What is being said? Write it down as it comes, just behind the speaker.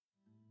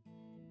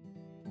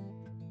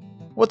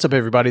What's up,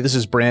 everybody? This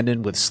is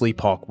Brandon with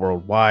Sleephawk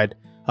Worldwide.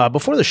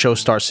 Before the show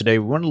starts today,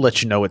 we want to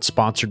let you know it's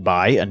sponsored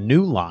by a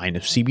new line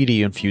of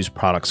CBD-infused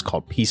products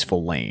called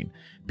Peaceful Lane.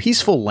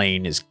 Peaceful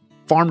Lane is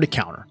farm to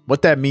counter.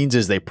 What that means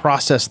is they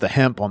process the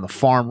hemp on the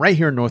farm right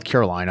here in North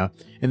Carolina,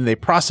 and they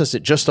process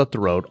it just up the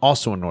road,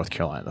 also in North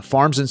Carolina. The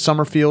farm's in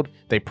Summerfield.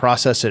 They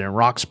process it in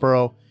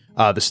Roxborough.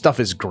 The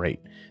stuff is great.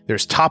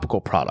 There's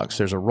topical products.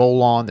 There's a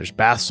roll-on. There's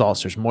bath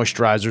salts. There's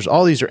moisturizers.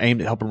 All these are aimed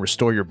at helping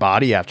restore your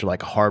body after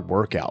like a hard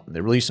workout.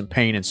 They relieve some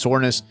pain and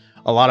soreness.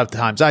 A lot of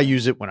times I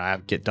use it when I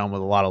get done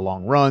with a lot of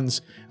long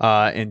runs.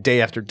 And day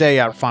after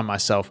day, I find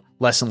myself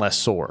less and less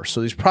sore.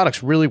 So these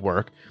products really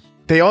work.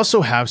 They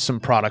also have some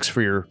products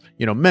for your,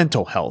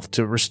 mental health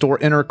to restore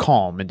inner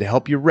calm and to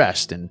help you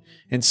rest and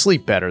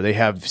sleep better. They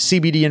have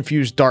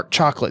CBD-infused dark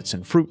chocolates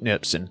and fruit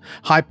nips and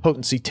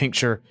high-potency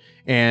tincture.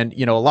 And,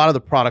 a lot of the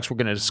products we're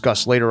going to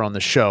discuss later on the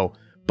show.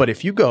 But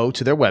if you go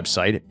to their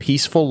website at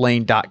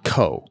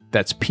peacefullane.co,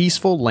 that's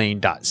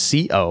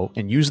peacefullane.co,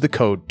 and use the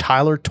code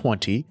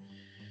Tyler20,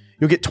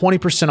 you'll get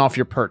 20% off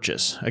your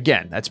purchase.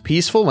 Again, that's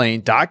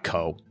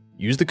peacefullane.co.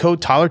 Use the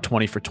code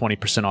Tyler20 for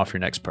 20% off your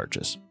next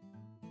purchase.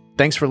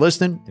 Thanks for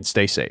listening and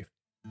stay safe.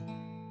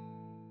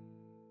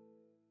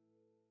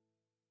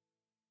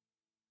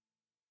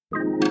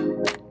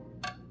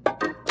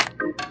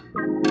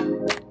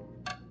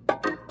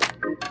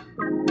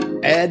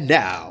 And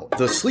now,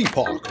 the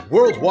Sleephawk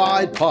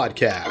Worldwide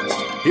Podcast.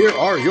 Here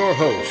are your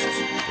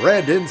hosts,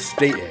 Brandon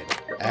Staten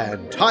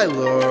and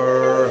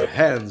Tyler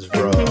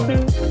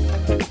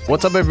Hansbrough.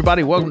 What's up,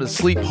 everybody? Welcome to the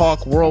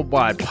Sleephawk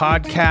Worldwide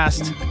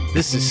Podcast.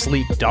 This is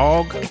Sleep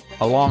Dog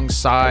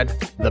alongside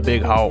the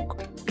Big Hawk.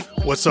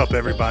 What's up,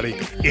 everybody?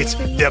 It's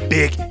the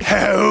Big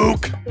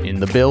Hawk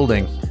In the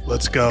building.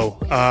 Let's go.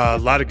 A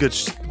lot of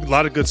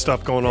good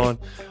stuff going on.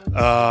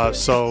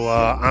 So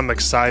I'm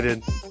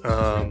excited.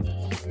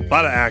 A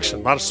lot of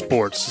action, a lot of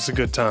sports. It's a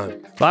good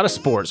time. A lot of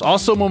sports.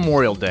 Also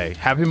Memorial Day.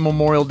 Happy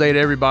Memorial Day to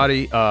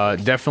everybody.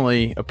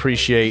 Definitely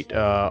appreciate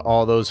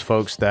all those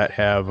folks that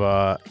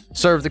have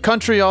served the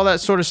country, all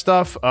that sort of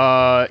stuff.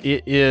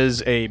 It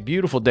is a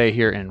beautiful day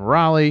here in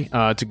Raleigh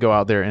to go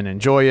out there and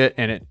enjoy it.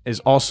 And it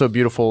is also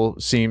beautiful,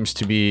 seems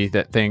to be,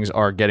 that things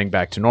are getting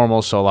back to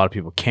normal, so a lot of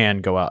people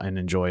can go out and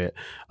enjoy it.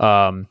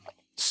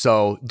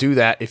 So do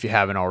that if you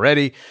haven't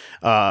already.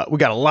 We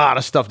got a lot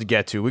of stuff to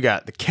get to. We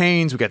got the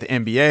Canes, we got the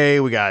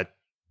NBA, we got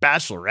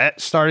Bachelorette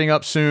starting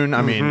up soon.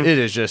 I mean, it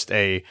is just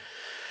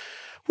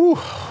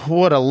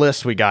what a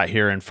list we got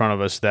here in front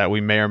of us that we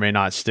may or may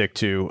not stick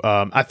to.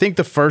 I think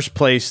the first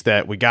place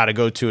that we got to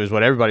go to is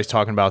what everybody's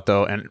talking about,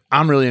 though, and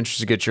I'm really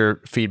interested to get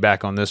your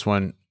feedback on this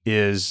one,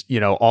 is,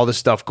 all the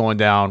stuff going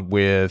down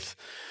with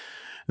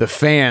the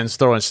fans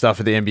throwing stuff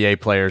at the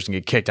NBA players and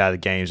get kicked out of the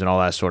games and all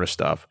that sort of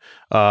stuff.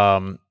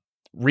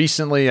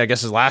 Recently, I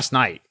guess it was last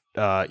night,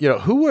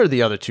 who were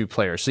the other two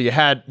players? So you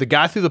had the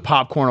guy threw the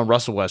popcorn on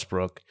Russell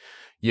Westbrook.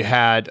 You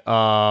had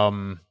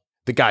the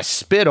guy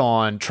spit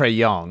on Trae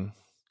Young.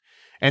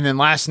 And then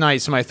last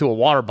night, somebody threw a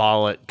water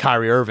bottle at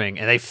Kyrie Irving,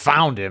 and they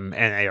found him,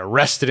 and they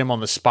arrested him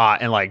on the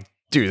spot. And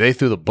they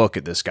threw the book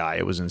at this guy.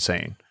 It was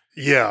insane.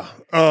 Yeah.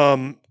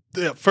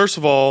 First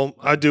of all,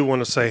 I do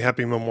want to say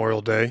Happy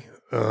Memorial Day.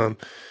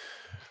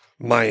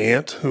 My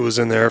aunt, who was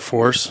in the Air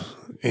Force,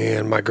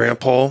 and my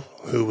grandpa,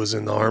 who was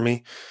in the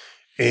Army,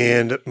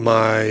 and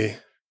my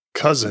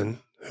cousin,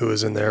 who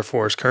is in the Air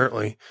Force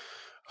currently.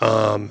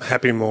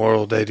 Happy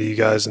Memorial Day to you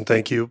guys, and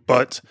thank you.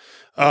 But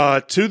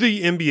to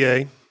the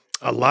NBA,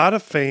 a lot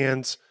of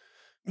fans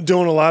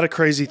doing a lot of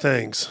crazy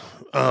things.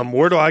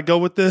 Where do I go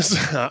with this?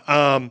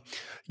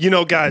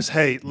 Guys,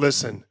 hey,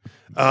 listen.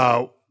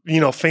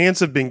 Fans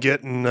have been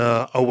getting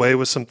away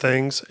with some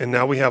things, and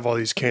now we have all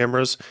these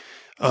cameras.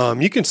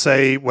 You can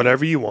say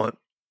whatever you want.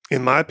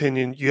 In my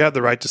opinion, you have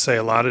the right to say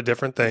a lot of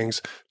different things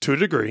to a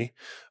degree,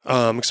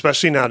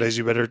 especially nowadays.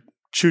 You better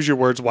choose your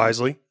words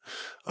wisely.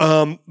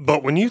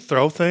 But when you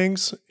throw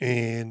things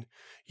and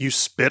you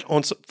spit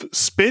on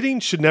spitting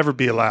should never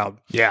be allowed.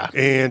 Yeah.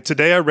 And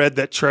today I read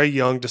that Trae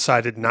Young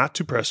decided not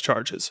to press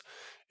charges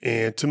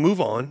and to move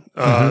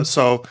on.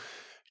 So,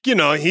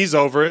 he's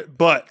over it,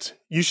 but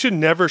you should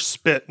never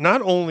spit.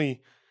 Not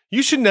only,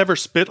 you should never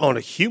spit on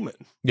a human.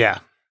 Yeah.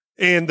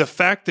 And the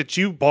fact that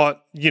you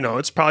bought,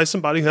 it's probably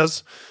somebody who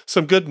has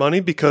some good money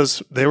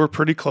because they were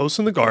pretty close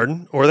in the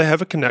garden or they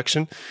have a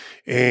connection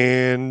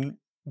and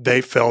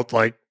they felt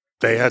like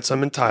they had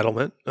some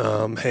entitlement.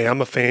 Hey,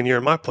 I'm a fan. You're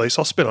in my place.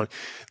 I'll spit on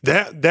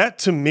you. That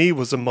to me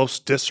was the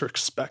most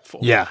disrespectful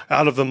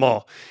out of them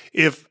all.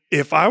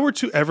 If I were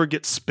to ever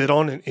get spit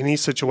on in any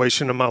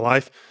situation in my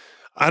life,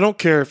 I don't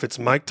care if it's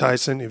Mike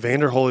Tyson,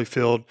 Evander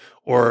Holyfield,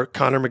 or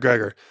Conor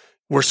McGregor.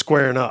 We're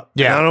squaring up.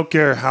 Yeah. And I don't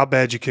care how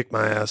bad you kick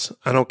my ass.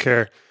 I don't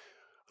care.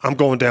 I'm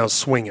going down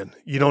swinging.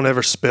 You don't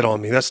ever spit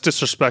on me. That's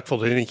disrespectful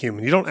to any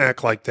human. You don't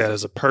act like that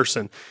as a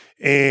person.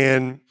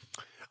 And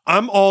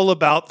I'm all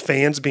about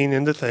fans being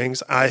into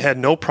things. I had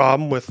no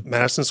problem with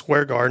Madison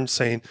Square Garden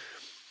saying,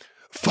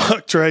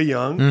 fuck Trae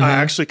Young. I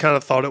actually kind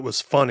of thought it was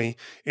funny.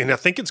 And I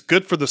think it's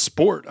good for the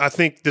sport. I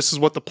think this is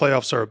what the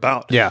playoffs are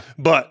about. Yeah.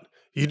 But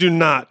You do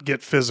not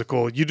get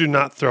physical. You do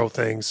not throw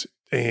things.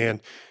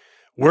 And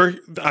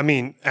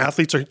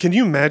athletes are, can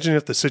you imagine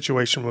if the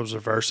situation was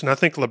reversed? And I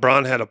think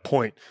LeBron had a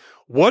point.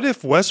 What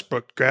if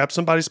Westbrook grabbed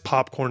somebody's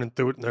popcorn and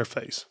threw it in their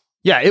face?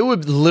 Yeah, it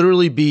would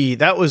literally be,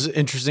 that was an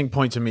interesting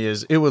point to me,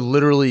 is it would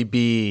literally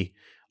be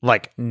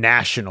like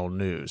national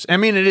news. I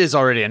mean, it is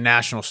already a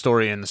national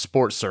story in the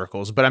sports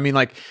circles, but I mean,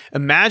 like,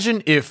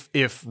 imagine if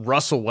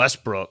Russell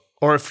Westbrook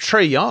or if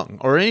Trae Young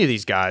or any of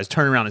these guys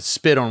turn around and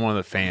spit on one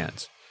of the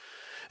fans.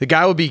 The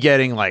guy would be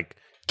getting like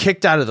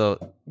kicked out of the,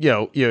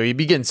 he'd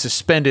be getting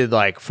suspended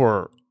like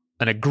for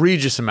an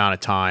egregious amount of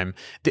time.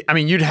 I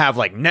mean, you'd have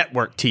like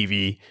network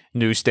TV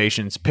news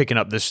stations picking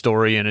up this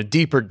story and a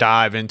deeper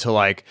dive into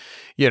like,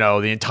 the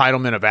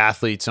entitlement of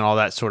athletes and all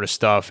that sort of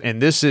stuff.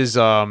 And this is,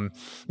 I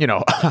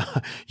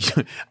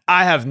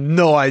have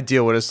no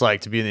idea what it's like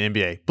to be in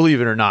the NBA.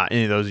 Believe it or not,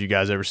 any of those of you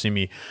guys ever see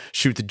me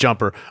shoot the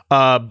jumper.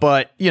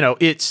 But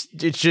it's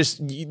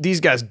just, these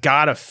guys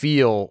gotta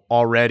feel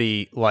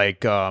already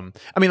like,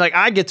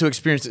 I get to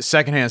experience it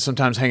secondhand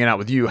sometimes hanging out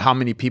with you, how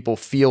many people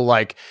feel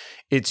like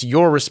it's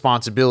your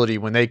responsibility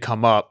when they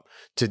come up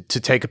to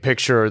take a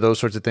picture or those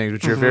sorts of things,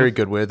 which you're very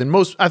good with. And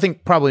I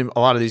think probably a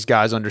lot of these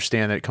guys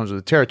understand that it comes with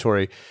the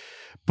territory.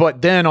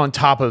 But then on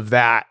top of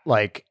that,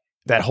 like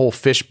that whole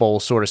fishbowl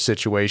sort of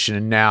situation,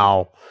 and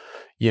now,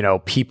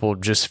 people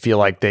just feel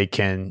like they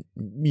can,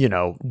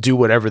 do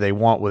whatever they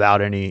want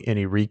without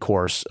any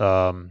recourse.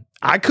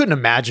 I couldn't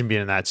imagine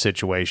being in that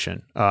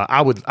situation.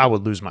 I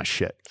would lose my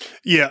shit.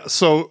 Yeah.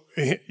 So,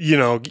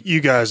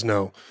 you guys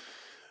know,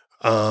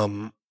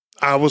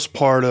 I was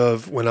part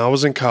of, when I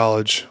was in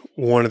college,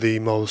 one of the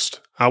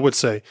most, I would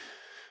say,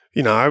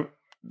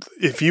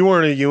 if you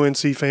weren't a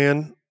UNC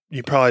fan,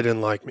 you probably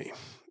didn't like me.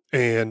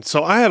 And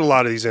so I had a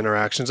lot of these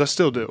interactions. I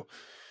still do.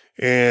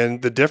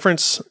 And the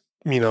difference,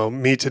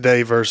 me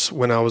today versus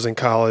when I was in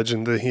college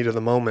and the heat of the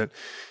moment,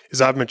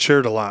 is I've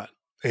matured a lot.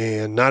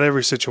 And not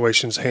every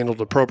situation is handled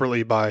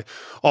appropriately by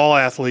all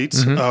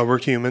athletes. We're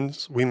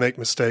humans. We make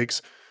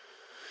mistakes.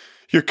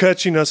 You're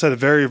catching us at a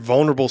very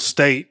vulnerable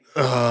state,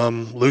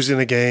 losing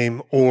a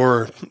game,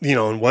 or,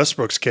 in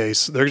Westbrook's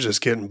case, they're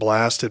just getting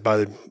blasted by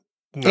the...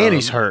 and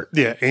he's hurt.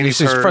 Yeah, and he's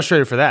hurt.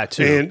 Frustrated for that,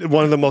 too. And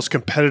one of the most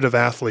competitive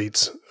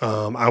athletes,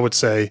 I would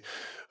say,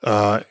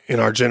 in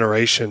our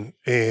generation.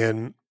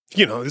 And,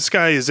 this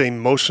guy is an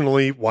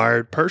emotionally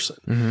wired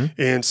person.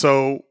 And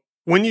so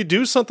when you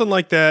do something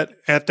like that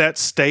at that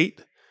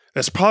state,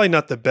 that's probably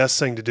not the best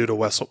thing to do to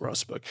Russell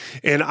Westbrook.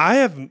 And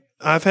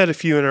I've had a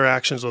few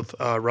interactions with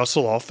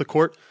Russell off the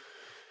court.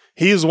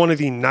 He is one of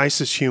the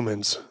nicest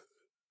humans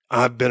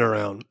I've been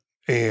around.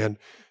 And,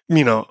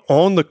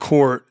 on the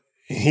court,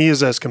 he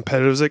is as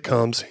competitive as it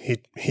comes.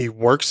 He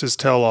works his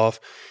tail off,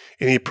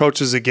 and he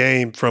approaches the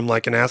game from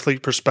like an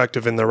athlete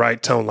perspective in the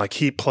right tone. Like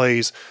he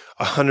plays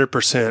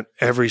 100%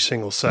 every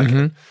single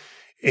second.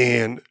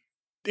 And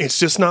it's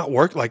just not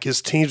work. Like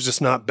his team's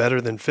just not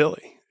better than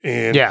Philly.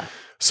 And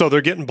so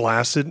they're getting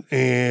blasted,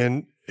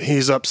 and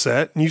he's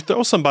upset. And you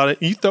throw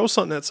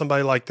something at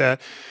somebody like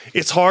that,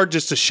 it's hard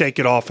just to shake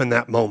it off in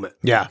that moment.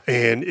 Yeah.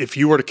 And if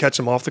you were to catch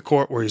him off the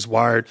court where he's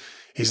wired,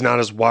 he's not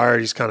as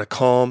wired, he's kind of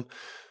calm.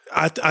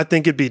 I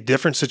think it'd be a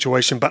different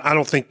situation, but I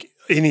don't think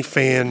any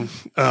fan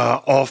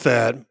off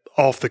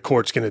the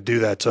court's going to do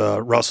that to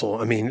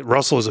Russell. I mean,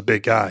 Russell is a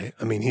big guy.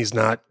 I mean, he's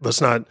not.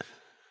 Let's not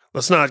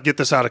get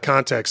this out of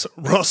context.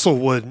 Russell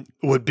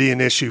would be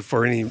an issue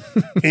for any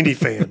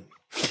fan.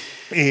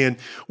 And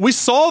we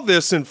saw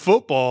this in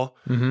football.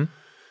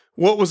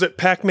 What was it,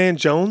 Pac-Man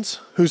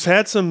Jones, who's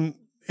had some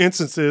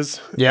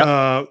instances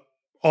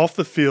off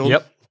the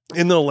field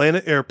in the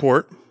Atlanta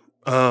airport.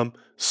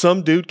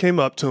 Some dude came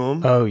up to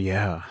him. Oh,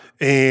 yeah.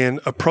 And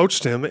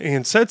approached him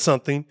and said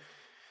something,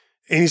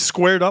 and he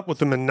squared up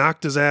with him and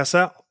knocked his ass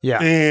out. Yeah.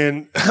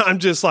 And I'm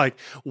just like,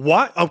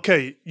 what?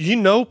 Okay,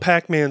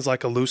 Pac-Man's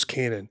like a loose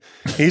cannon.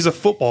 He's a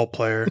football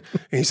player,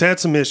 and he's had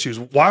some issues.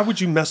 Why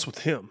would you mess with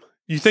him?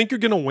 You think you're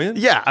going to win?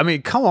 Yeah, I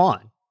mean, come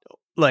on.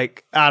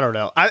 Like, I don't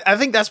know. I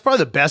think that's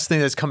probably the best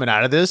thing that's coming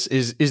out of this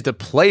is the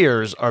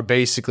players are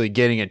basically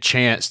getting a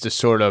chance to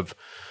sort of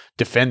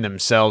defend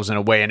themselves in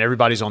a way, and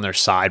everybody's on their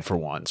side for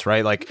once,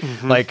 right? Like,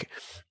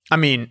 I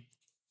mean,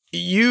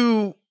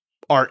 you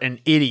are an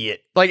idiot.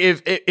 Like,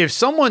 if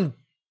someone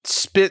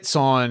spits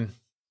on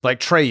like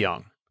Trae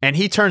Young and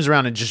he turns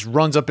around and just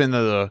runs up into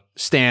the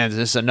stands,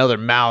 and it's another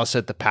malice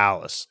at the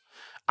palace,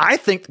 I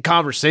think the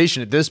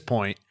conversation at this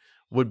point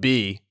would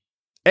be,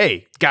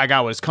 hey, guy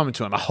got what's coming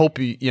to him. I hope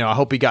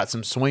he got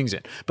some swings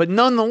in. But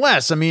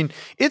nonetheless, I mean,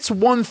 it's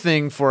one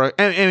thing for,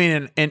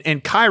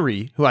 and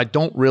Kyrie, who I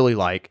don't really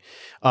like,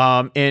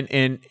 but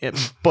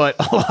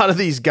a lot of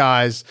these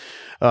guys,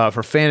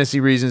 for fantasy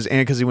reasons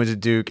and because he went to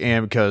Duke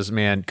and because,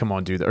 man, come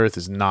on, dude, the earth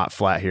is not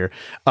flat here.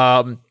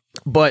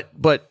 But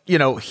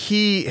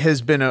he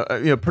has been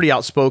pretty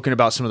outspoken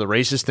about some of the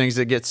racist things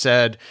that get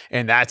said,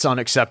 and that's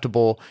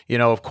unacceptable,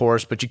 of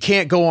course. But you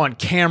can't go on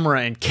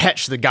camera and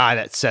catch the guy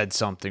that said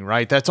something,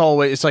 right? That's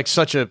always, it's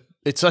such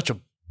a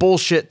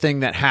bullshit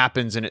thing that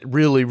happens, and it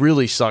really,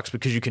 really sucks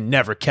because you can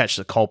never catch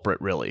the culprit,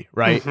 really,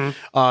 right?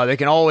 They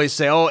can always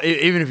say, oh,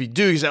 even if you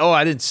do, you say, oh,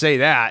 I didn't say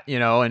that,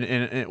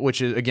 and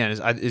which is, again,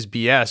 is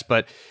BS.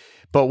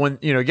 But when,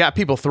 you got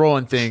people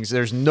throwing things,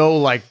 there's no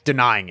like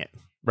denying it,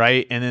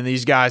 right? And then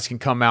these guys can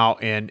come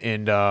out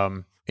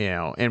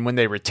and when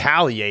they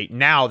retaliate,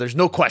 now there's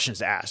no questions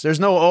to ask. There's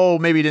no, oh,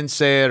 maybe he didn't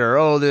say it, or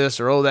oh, this,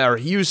 or oh, that, or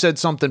you said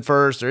something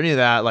first, or any of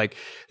that. Like,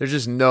 there's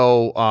just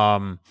no,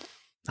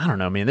 I don't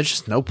know, man. There's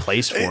just no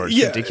place for it.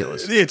 It's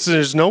ridiculous.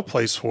 There's no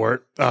place for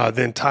it.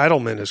 The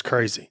entitlement is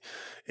crazy.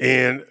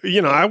 And,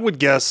 I would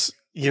guess,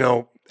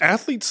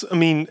 athletes,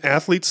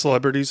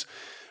 celebrities,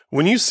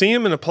 when you see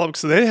them in a public,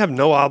 so they have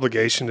no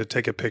obligation to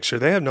take a picture.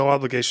 They have no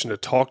obligation to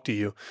talk to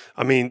you.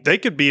 I mean, they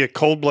could be a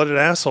cold-blooded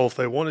asshole if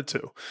they wanted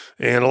to.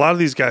 And a lot of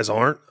these guys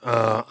aren't.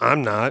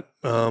 I'm not.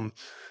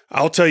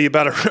 I'll tell you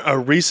about a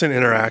recent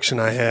interaction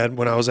I had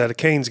when I was at a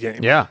Canes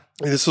game. Yeah.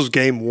 This was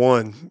game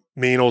 1.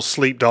 Me and old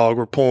Sleep Dog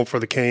were pulling for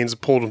the Canes,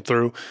 pulled them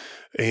through,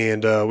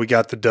 and we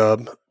got the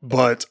dub.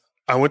 But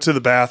I went to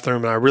the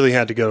bathroom, and I really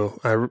had to go.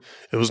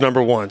 It was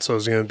number 1, so it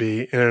was going to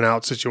be in and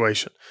out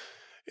situation.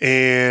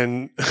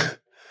 And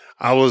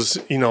I was,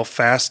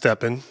 fast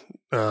stepping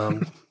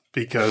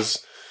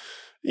because,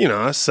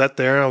 I sat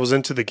there and I was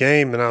into the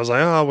game, and I was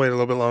like, oh, I'll wait a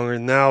little bit longer.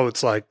 And now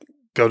it's like,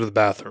 go to the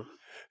bathroom.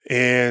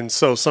 And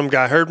so some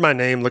guy heard my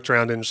name, looked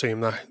around, didn't see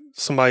him.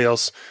 Somebody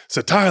else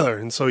said, Tyler.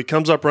 And so he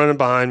comes up running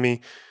behind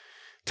me,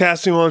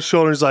 taps me on the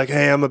shoulder. He's like,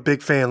 hey, I'm a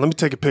big fan. Let me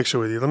take a picture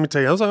with you. Let me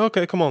tell you. I was like,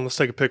 okay, come on, let's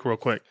take a pic real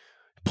quick.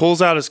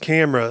 Pulls out his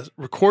camera,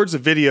 records a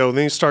video, and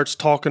then he starts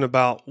talking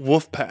about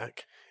Wolfpack.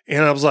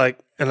 And I was like,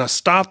 and I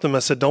stopped him. I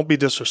said, don't be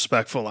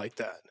disrespectful like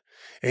that.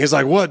 And he's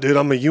like, what, dude?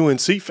 I'm a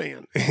UNC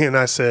fan. And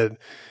I said,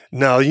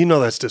 no,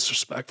 that's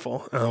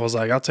disrespectful. And I was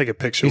like, I'll take a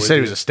picture with you. He said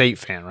he was a State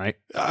fan, right?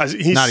 Not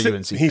a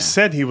UNC fan. He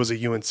said he was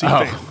a UNC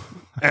fan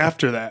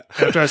after that.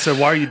 After I said,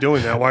 why are you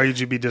doing that? Why would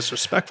you be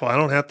disrespectful? I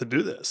don't have to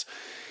do this.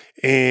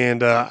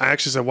 And I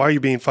actually said, why are you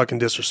being fucking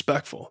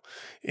disrespectful?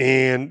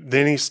 And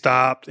then he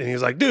stopped and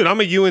he's like, dude,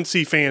 I'm a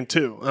UNC fan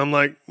too. I'm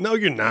like, no,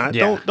 you're not.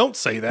 Yeah. Don't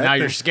say that. Now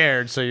you're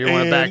scared, so you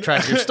want to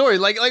backtrack your story.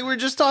 Like we were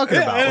just talking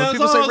about when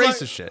people say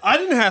racist shit. I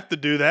didn't have to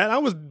do that. I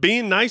was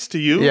being nice to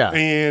you,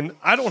 and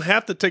I don't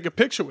have to take a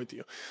picture with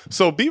you.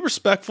 So be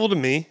respectful to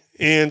me.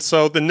 And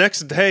so the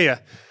next day,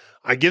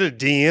 I get a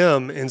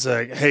DM and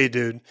say, hey,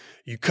 dude,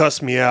 you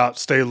cussed me out.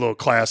 Stay a little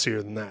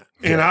classier than that.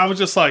 Yeah. And I was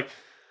just like,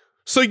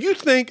 so you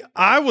think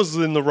I was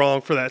in the wrong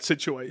for that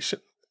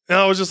situation? And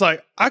I was just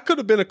like, I could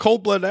have been a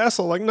cold-blooded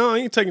asshole. Like, no, I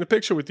ain't taking a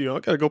picture with you. I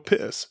got to go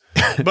piss.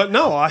 But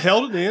no, I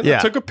held it in. I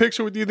took a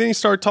picture with you. Then he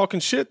started talking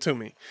shit to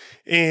me.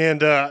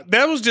 And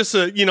that was just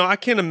I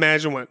can't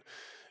imagine what,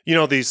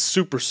 these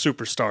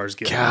superstars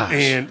get. Gosh.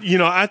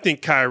 And, I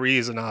think Kyrie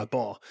is an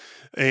oddball.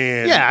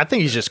 And I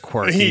think he's just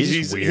quirky.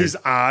 He's weird. He's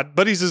odd,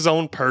 but he's his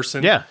own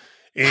person. Yeah.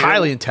 And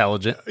highly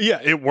intelligent. Yeah,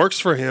 it works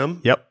for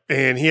him. Yep.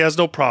 And he has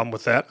no problem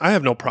with that. I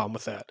have no problem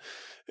with that.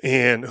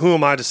 And who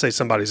am I to say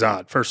somebody's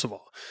odd, first of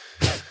all?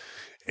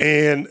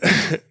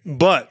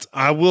 But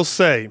I will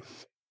say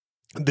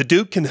the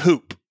dude can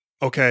hoop,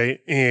 okay?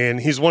 And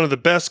he's one of the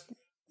best,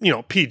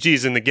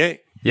 PGs in the game.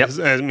 Yep.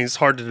 It's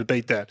hard to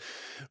debate that.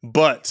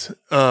 But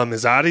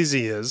as odd as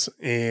he is,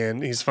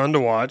 and he's fun to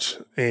watch,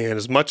 and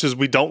as much as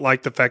we don't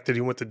like the fact that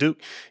he went to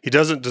Duke, he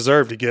doesn't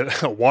deserve to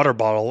get a water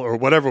bottle or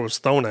whatever was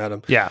thrown at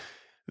him. Yeah.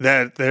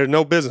 That there's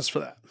no business for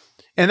that.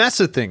 And that's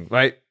the thing,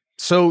 right?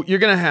 So you're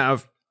going to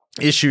have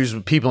issues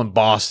with people in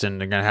Boston.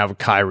 They're going to have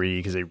Kyrie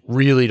because they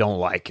really don't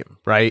like him,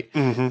 right?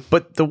 Mm-hmm.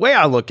 But the way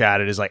I look at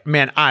it is like,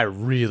 man, I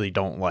really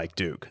don't like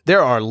Duke.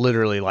 There are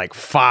literally like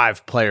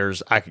 5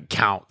 players I could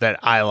count that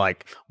I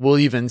like, will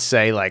even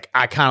say like,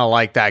 I kind of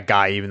like that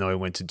guy even though he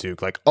went to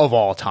Duke, like of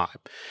all time.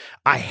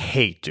 I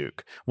hate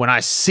Duke. When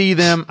I see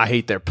them, I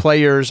hate their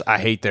players. I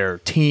hate their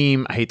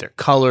team. I hate their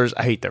colors.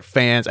 I hate their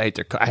fans. I hate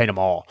them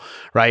all,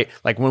 right?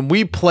 Like when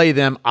we play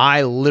them,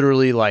 I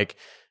literally like,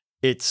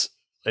 it's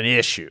an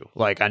issue.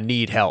 Like I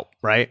need help,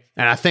 right?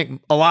 And I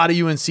think a lot of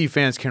UNC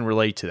fans can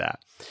relate to that.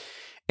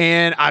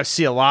 And I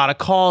see a lot of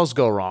calls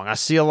go wrong. I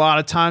see a lot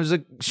of times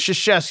that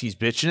Krzyzewski's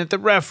bitching at the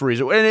referees,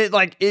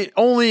 and it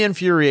only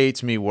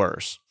infuriates me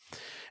worse.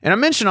 And I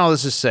mention all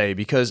this to say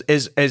because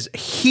as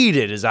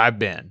heated as I've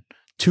been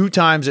 2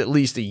 times at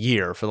least a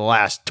year for the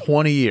last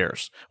 20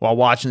 years while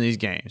watching these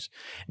games,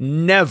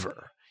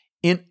 never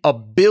in a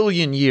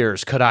billion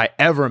years could I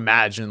ever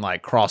imagine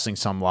like crossing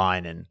some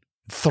line and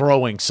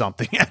throwing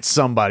something at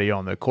somebody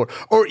on the court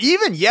or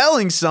even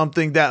yelling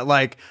something that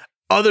like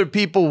other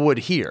people would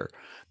hear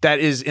that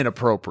is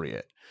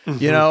inappropriate.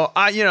 Mm-hmm.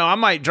 I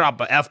might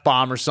drop an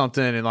F-bomb or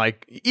something. And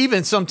like,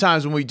 even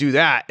sometimes when we do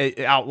that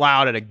out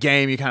loud at a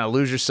game, you kind of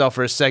lose yourself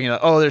for a second. Like,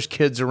 oh, there's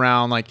kids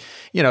around. Like,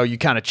 you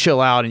kind of chill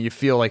out and you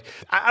feel like,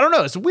 I don't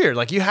know. It's weird.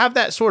 Like you have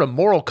that sort of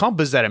moral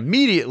compass that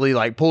immediately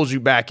like pulls you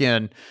back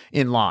in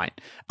line.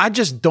 I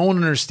just don't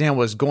understand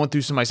what's going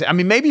through somebody's head. I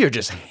mean, maybe you're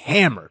just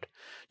hammered.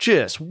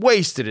 Just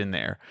wasted in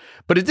there.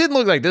 But it didn't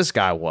look like this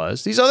guy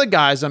was. These other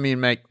guys, I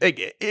mean,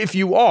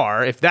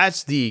 if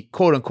that's the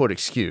quote unquote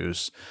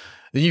excuse,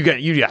 then you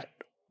got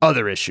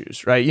other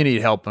issues, right? You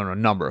need help on a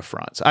number of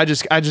fronts. I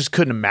just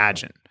couldn't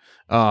imagine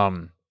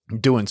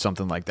doing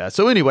something like that.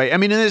 So anyway, I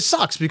mean, and it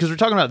sucks because we're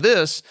talking about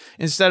this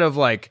instead of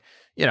like,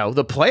 you know,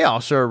 the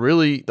playoffs are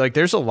really like,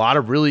 there's a lot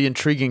of really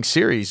intriguing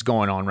series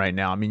going on right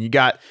now. I mean, you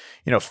got,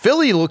 you know,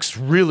 Philly looks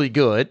really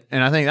good.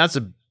 And I think that's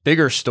a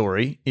bigger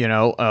story, you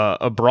know,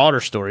 a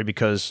broader story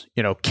because,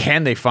 you know,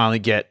 can they finally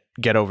get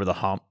over the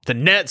hump? The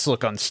Nets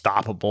look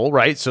unstoppable,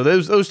 right? So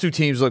those two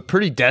teams look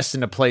pretty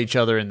destined to play each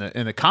other in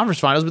the conference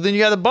finals. But then you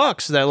got the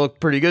Bucks that look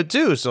pretty good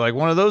too. So like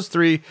one of those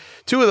three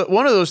is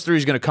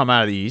going to come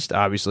out of the East,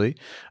 obviously.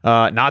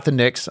 Not the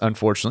Knicks,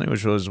 unfortunately,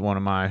 which was one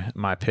of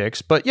my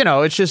picks. But you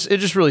know, it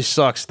just really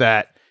sucks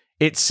that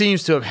it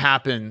seems to have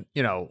happened,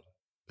 you know,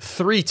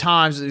 3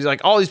 times. It's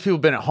like all these people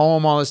have been at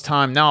home all this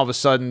time. Now all of a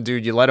sudden,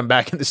 dude, you let them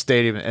back in the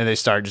stadium and they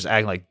start just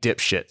acting like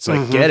dipshits.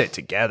 Like, get it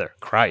together.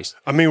 Christ.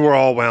 I mean, we're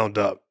all wound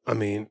up. I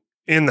mean,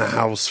 in the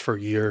house for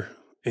a year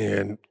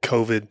and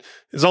COVID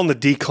is on the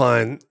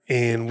decline.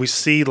 And we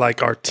see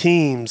like our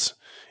teams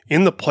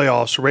in the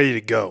playoffs ready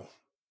to go.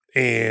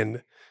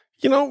 And,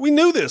 you know, we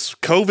knew this.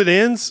 COVID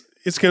ends.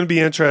 It's going to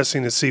be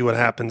interesting to see what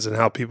happens and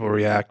how people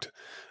react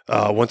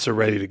once they're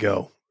ready to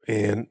go.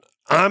 And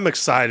I'm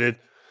excited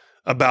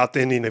about the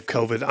ending of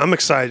COVID. I'm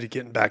excited to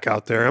getting back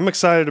out there. I'm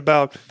excited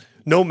about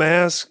no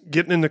mask,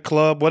 getting in the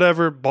club,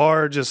 whatever,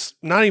 bar, just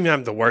not even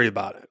having to worry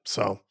about it.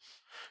 So,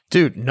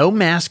 dude, no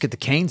mask at the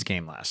Canes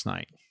game last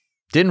night.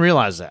 Didn't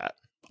realize that.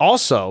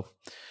 Also,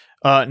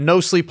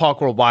 no Sleep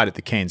Hawk Worldwide at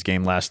the Canes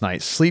game last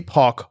night. Sleep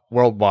Hawk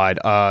Worldwide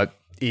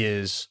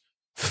is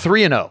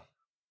 3-0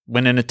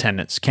 when in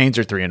attendance. Canes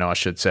are 3-0, I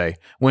should say,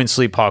 when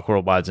Sleep Hawk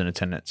Worldwide's in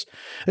attendance.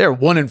 They're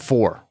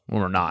 1-4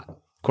 when we're not.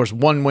 Of course,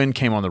 one win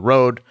came on the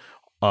road.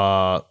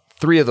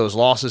 3 of those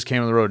losses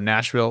came on the road in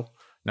Nashville.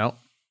 No.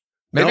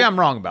 Maybe I'm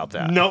wrong about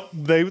that. No,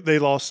 they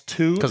lost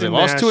 2. Because they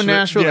lost 2 in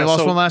Nashville. They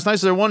lost 1 last night,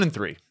 so they're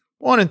 1-3.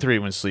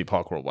 1-3 when Sleep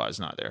Hawk Worldwide is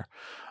not there.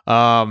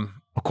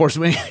 Of course,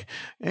 we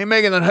ain't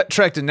making the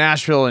trek to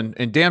Nashville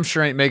and damn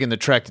sure ain't making the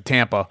trek to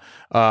Tampa.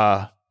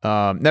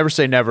 Never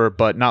say never,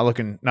 but not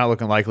looking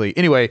likely.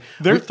 Anyway,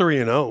 they're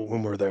 3-0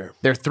 when we're there.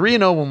 They're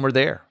 3-0 when we're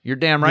there. You're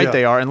damn right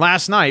they are. And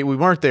last night we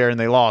weren't there and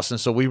they lost, and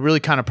so we really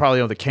kind of probably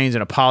owe the Canes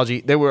an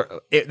apology.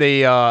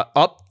 They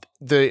upped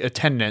the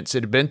attendance.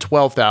 It had been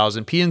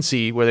 12,000.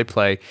 PNC where they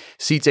play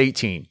seats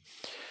 18.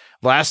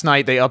 Last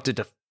night they upped it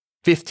to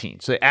 15,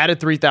 so they added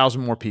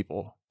 3,000 more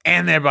people,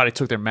 and everybody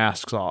took their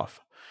masks off.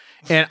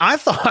 And I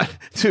thought,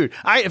 dude,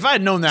 if I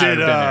had known that,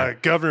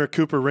 did Governor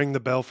Cooper ring the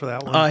bell for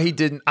that one? He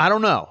didn't. I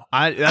don't know.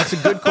 That's a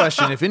good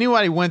question. If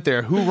anybody went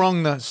there, who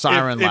rung the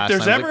siren last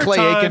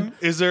night?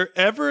 Is there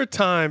ever a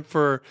time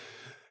for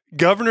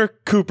Governor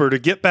Cooper to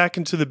get back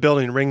into the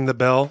building and ring the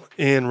bell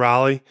in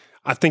Raleigh?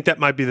 I think that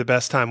might be the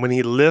best time when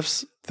he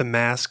lifts the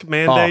mask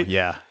mandate. Oh,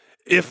 yeah.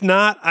 If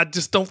not, I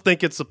just don't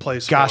think it's the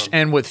place. Gosh, for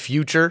him. And with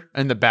Future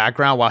in the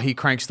background while he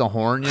cranks the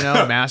horn,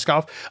 mask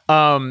off,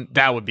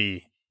 that would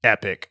be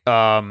epic.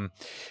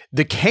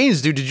 The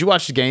Canes, dude, did you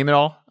watch the game at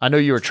all? I know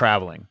you were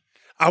traveling.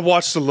 I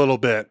watched a little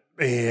bit,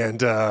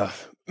 and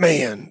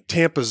man,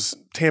 Tampa's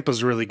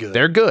really good.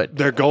 They're good.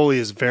 Their goalie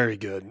is very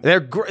good.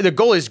 Their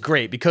goalie is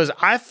great because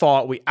I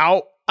thought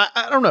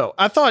I don't know.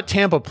 I thought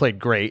Tampa played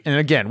great. And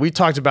again, we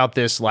talked about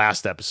this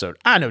last episode.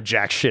 I know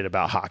jack shit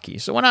about hockey.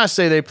 So when I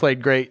say they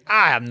played great,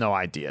 I have no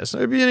idea. So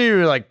if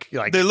you like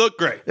they look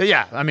great.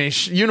 Yeah. I mean,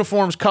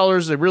 uniforms,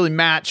 colors, they really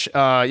match.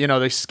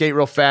 They skate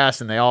real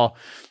fast and they all,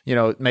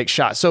 make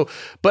shots. So,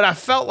 but I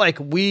felt like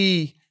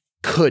we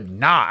could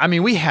not. I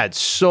mean, we had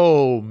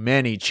so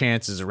many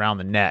chances around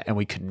the net and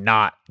we could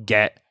not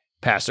get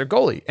past their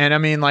goalie. And I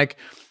mean, like,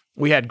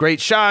 we had great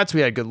shots.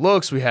 We had good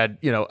looks. We had,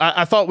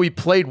 I thought we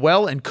played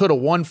well and could have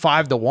won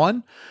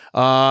 5-1.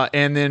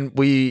 And then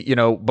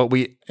but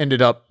we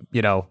ended up,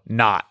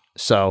 not.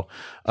 So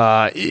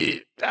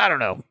I don't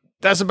know.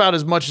 That's about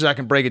as much as I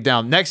can break it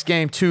down. Next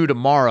game 2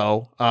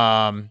 tomorrow.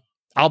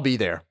 I'll be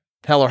there.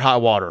 Hell or high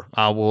water.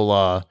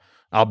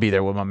 I'll be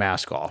there with my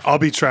mask off. I'll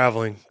be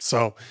traveling.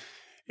 So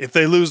if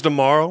they lose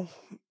tomorrow,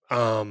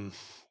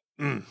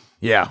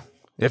 yeah.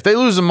 If they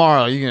lose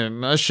tomorrow,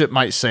 that shit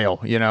might sail,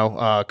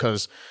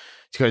 because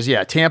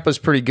Tampa's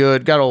pretty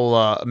good. Got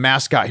old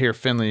mascot here,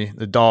 Finley.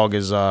 The dog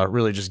is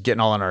really just getting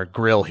all on our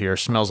grill here.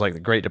 Smells like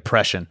the Great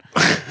Depression.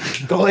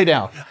 Go lay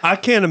down. I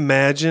can't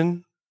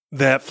imagine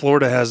that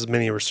Florida has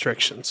many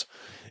restrictions,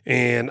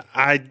 and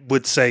I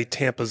would say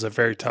Tampa's a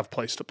very tough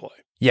place to play.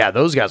 Yeah,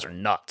 those guys are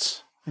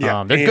nuts.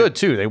 Yeah, they're good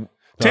too.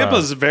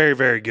 Tampa's very,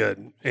 very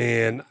good,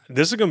 and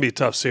this is going to be a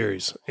tough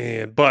series.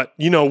 But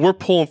we're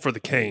pulling for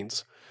the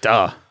Canes.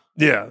 Duh.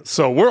 Yeah,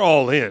 so we're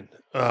all in.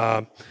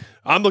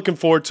 I'm looking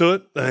forward to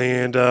it,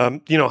 and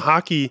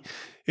hockey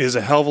is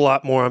a hell of a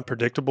lot more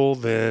unpredictable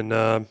than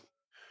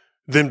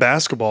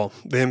basketball.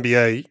 The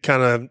NBA, you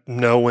kind of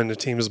know when the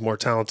team is more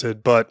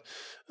talented, but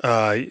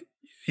I'm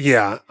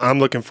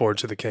looking forward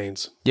to the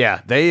Canes.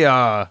 Yeah, they.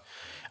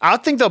 I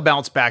think they'll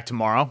bounce back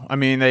tomorrow. I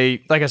mean,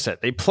 like I said,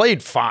 they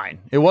played fine.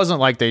 It wasn't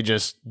like they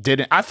just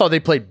didn't. I thought they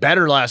played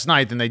better last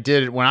night than they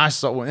did when I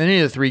saw any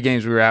of the 3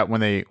 games we were at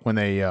when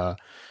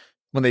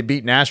they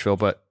beat Nashville,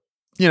 but.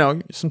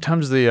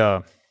 sometimes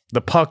the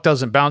puck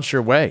doesn't bounce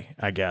your way,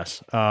 I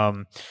guess.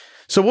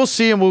 So we'll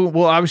see, and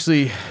we'll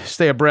obviously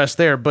stay abreast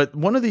there. But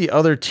one of the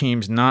other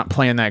teams not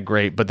playing that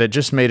great, but that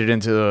just made it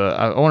into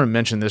I want to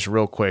mention this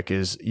real quick,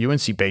 is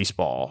UNC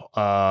baseball.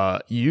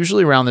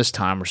 Usually around this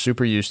time, we're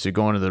super used to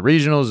going to the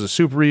regionals, the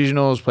super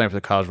regionals, playing for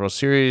the College World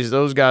Series.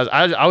 Those guys,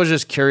 I was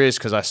just curious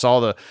because I saw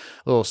the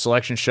little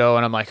selection show,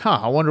 and I'm like,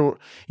 I wonder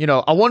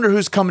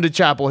who's coming to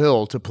Chapel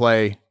Hill to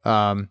play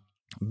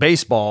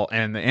baseball,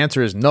 and the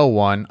answer is no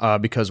one,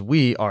 because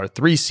we are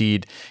 3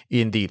 seed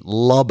in the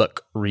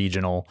Lubbock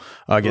regional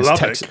against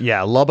Texas.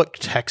 Yeah, Lubbock,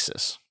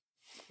 Texas.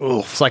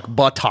 Oof. It's like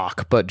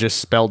buttock, but just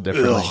spelled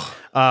differently.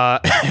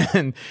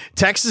 And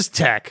Texas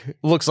Tech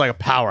looks like a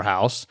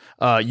powerhouse.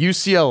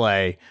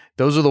 UCLA,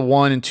 those are the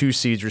 1 and 2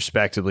 seeds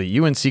respectively.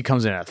 UNC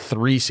comes in at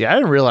 3 seed. I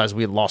didn't realize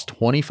we had lost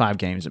 25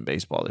 games in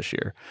baseball this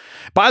year.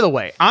 By the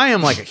way, I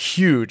am like a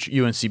huge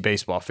UNC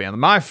baseball fan.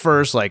 My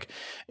first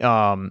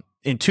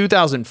in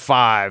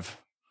 2005,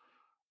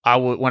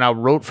 when I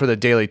wrote for the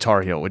Daily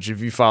Tar Heel, which if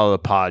you follow the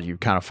pod, you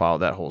kind of follow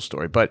that whole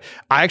story. But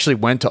I actually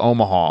went to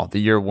Omaha the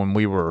year when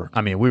we were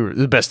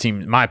the best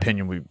team, in my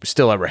opinion, we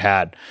still ever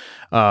had.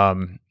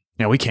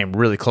 We came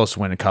really close to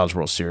winning the College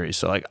World Series.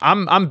 So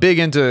I'm big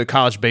into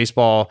college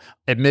baseball.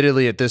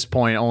 Admittedly, at this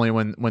point, only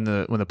when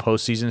the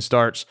postseason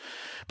starts.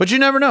 But you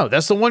never know.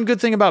 That's the one good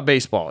thing about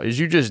baseball, is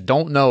you just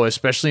don't know,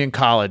 especially in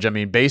college. I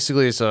mean,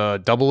 basically, it's a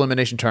double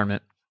elimination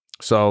tournament.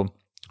 So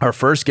our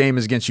first game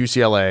is against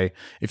UCLA.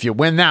 If you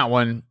win that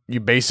one, you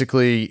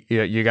basically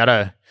you're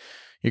gonna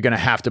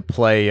have to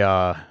play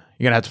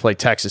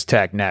Texas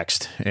Tech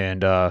next,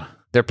 and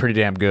they're pretty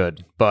damn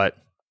good. But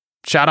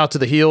shout out to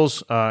the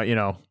Heels.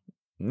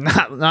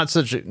 Not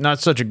such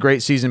a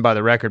great season by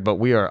the record, but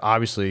we are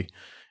obviously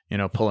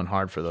pulling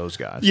hard for those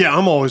guys. Yeah,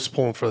 I'm always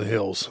pulling for the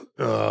Heels,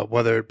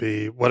 whether it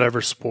be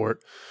whatever sport.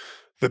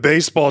 The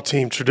baseball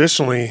team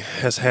traditionally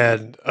has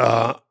had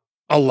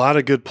a lot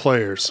of good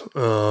players,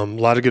 a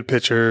lot of good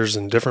pitchers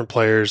and different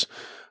players.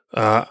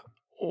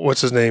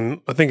 What's his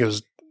name? I think it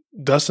was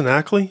Dustin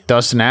Ackley.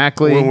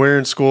 When we were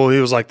in school, he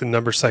was like the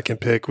number 2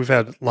 pick. We've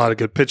had a lot of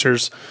good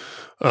pitchers.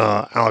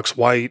 Alex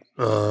White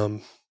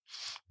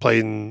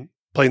played in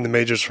the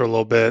majors for a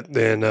little bit.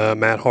 Then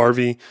Matt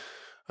Harvey.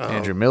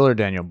 Andrew Miller,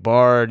 Daniel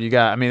Bard.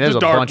 There's a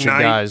bunch of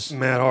guys.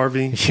 Matt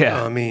Harvey.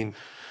 Yeah.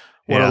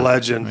 What a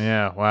legend.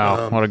 Yeah,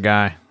 wow. What a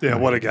guy. Yeah,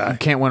 what a guy. You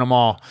can't win them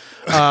all.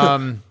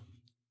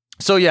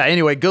 So yeah,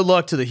 anyway, good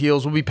luck to the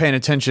Heels. We'll be paying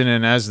attention,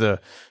 and as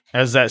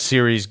that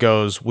series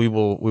goes, we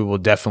will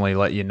definitely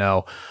let you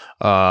know,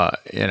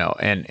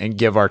 and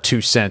give our 2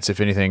 cents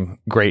if anything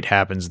great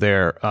happens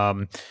there.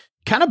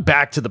 Kind of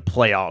back to the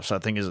playoffs, I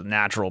think, is a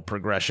natural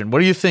progression.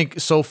 What do you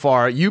think so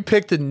far? You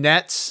picked the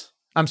Nets.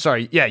 I'm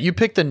sorry. Yeah, you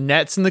picked the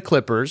Nets and the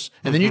Clippers,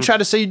 and then you tried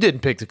to say you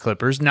didn't pick the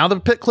Clippers. Now the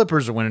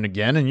Clippers are winning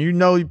again, and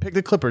you picked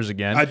the Clippers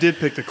again. I did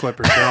pick the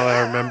Clippers. Now that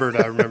I remember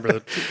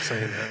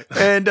saying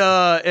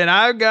that. And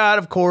I've got,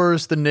 of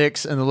course, the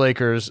Knicks and the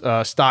Lakers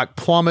stock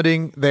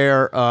plummeting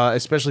there,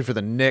 especially for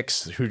the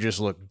Knicks, who just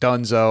look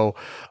dunzo.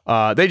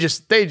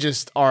 They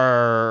just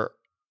are.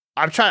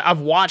 I've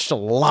watched a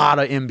lot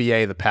of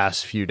NBA the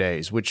past few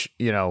days, which,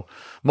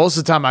 most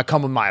of the time I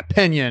come with my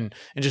opinion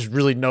and just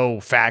really no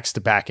facts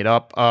to back it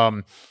up.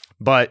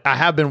 But I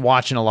have been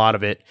watching a lot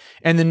of it,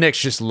 and the Knicks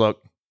just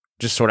look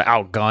sort of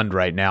outgunned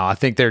right now. I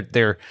think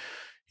they're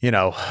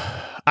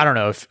I don't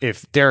know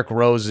if Derrick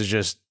Rose is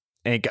just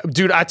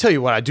dude, I tell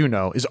you what I do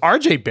know is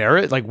RJ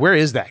Barrett, like, where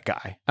is that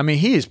guy? I mean,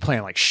 he is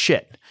playing like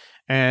shit.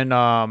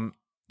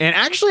 And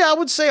actually, I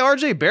would say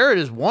RJ Barrett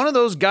is one of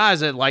those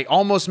guys that like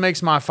almost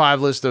makes my 5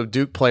 list of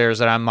Duke players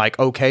that I'm like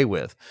okay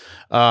with.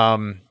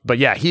 But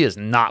yeah, he is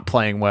not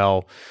playing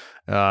well.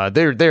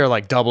 They're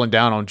like doubling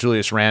down on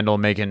Julius Randle,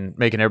 making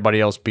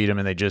everybody else beat him,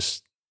 and they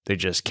just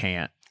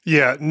can't.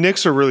 Yeah,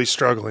 Knicks are really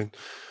struggling.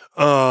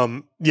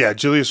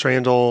 Julius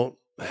Randle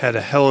had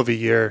a hell of a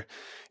year.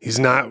 He's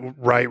not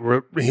right.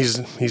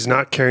 He's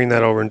not carrying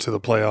that over into the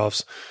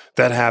playoffs.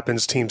 That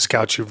happens. Teams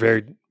scout you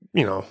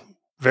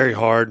very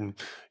hard, and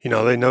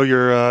they know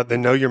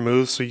your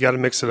moves, so you got to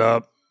mix it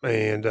up.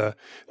 And the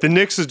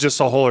Knicks as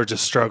just a whole are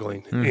just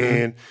struggling. Mm-hmm.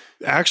 And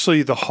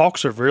actually, the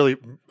Hawks are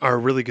a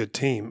really good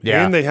team,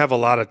 and they have a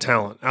lot of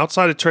talent.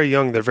 Outside of Trae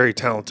Young, they're very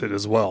talented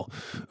as well.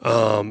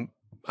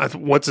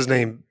 What's his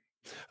name?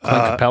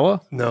 Clint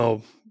Capella?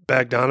 No,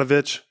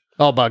 Bogdanovich.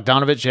 Oh,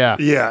 Bogdanovich, yeah.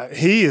 Yeah,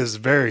 he is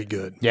very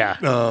good.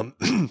 Yeah.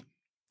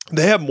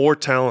 They have more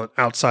talent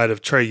outside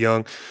of Trae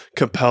Young,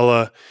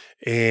 Capella,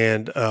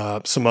 and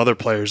some other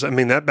players. I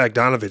mean, that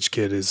Bogdanovich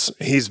kid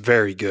he's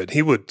very good.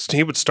 He would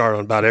start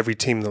on about every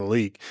team in the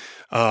league.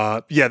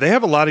 They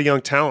have a lot of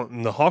young talent,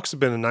 and the Hawks have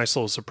been a nice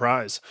little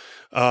surprise.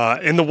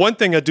 And the one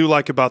thing I do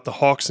like about the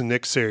Hawks and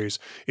Knicks series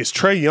is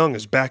Trae Young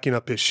is backing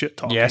up his shit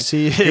talking. Yes,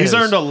 he is. He's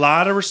earned a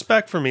lot of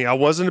respect from me. I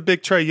wasn't a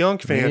big Trae Young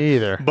fan. Me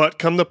either. But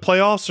come the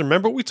playoffs,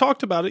 remember we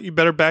talked about it, you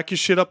better back your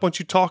shit up once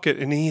you talk it,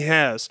 and he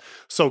has.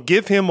 So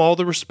give him all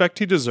the respect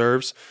he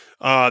deserves.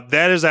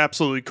 That is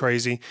absolutely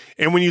crazy.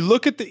 And when you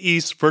look at the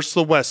East versus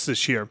the West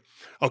this year,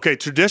 Okay,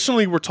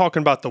 traditionally we're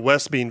talking about the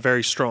West being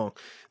very strong.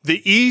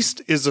 The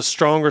East is a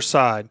stronger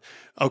side.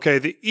 Okay,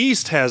 the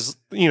East has,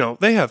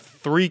 they have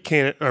three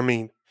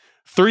contenders.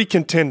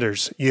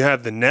 You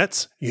have the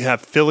Nets, you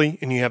have Philly,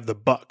 and you have the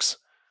Bucks.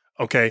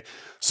 Okay,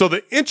 so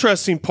the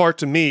interesting part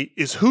to me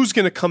is who's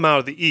going to come out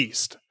of the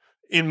East.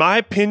 In my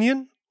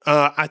opinion,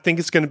 I think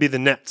it's going to be the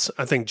Nets.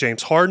 I think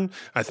James Harden,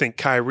 I think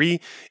Kyrie,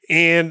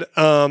 and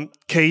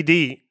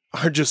KD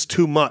are just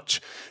too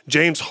much.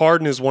 James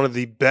Harden is one of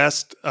the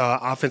best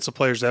offensive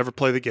players to ever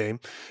play the game.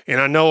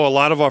 And I know a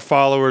lot of our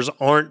followers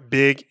aren't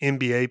big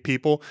NBA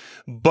people,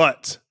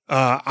 but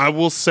I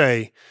will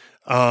say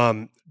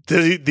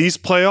these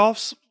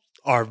playoffs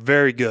are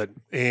very good.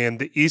 And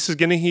the East is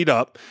going to heat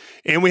up.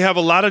 And we have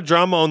a lot of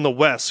drama on the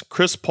West.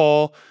 Chris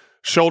Paul,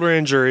 shoulder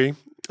injury.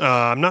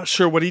 I'm not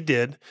sure what he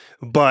did,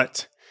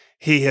 but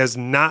he has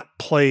not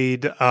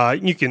played.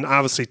 You can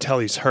obviously tell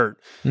he's hurt.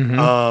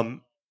 Mm-hmm.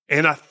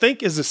 And I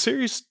think is the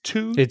series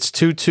 2. It's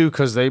 2-2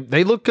 because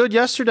they looked good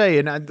yesterday.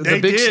 And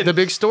the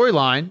big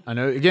storyline, I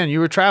know, again, you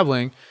were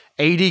traveling,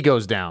 AD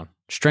goes down,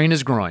 strained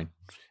his groin,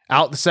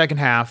 out the second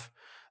half.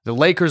 The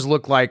Lakers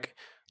look like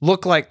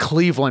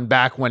Cleveland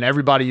back when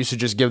everybody used to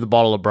just give the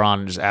ball to LeBron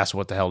and just ask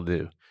what the hell to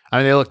do. I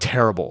mean, they looked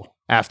terrible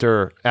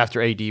after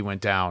AD went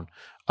down.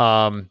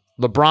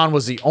 LeBron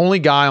was the only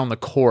guy on the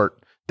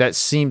court that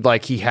seemed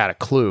like he had a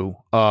clue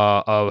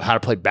of how to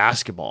play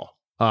basketball.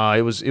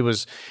 It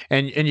was,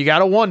 and you got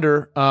to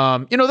wonder,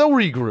 they'll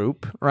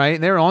regroup, right?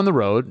 They're on the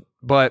road,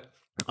 but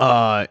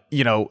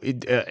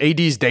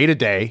AD's day to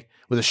day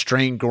with a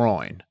strained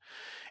groin,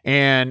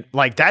 and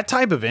like that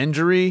type of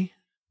injury.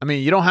 I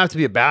mean, you don't have to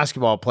be a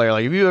basketball player.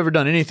 Like, if you've ever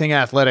done anything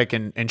athletic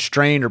and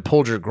strained or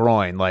pulled your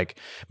groin, like,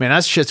 man,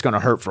 that shit's going to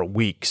hurt for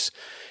weeks,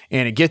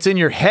 and it gets in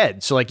your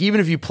head. So, like,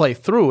 even if you play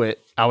through it,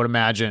 I would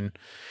imagine,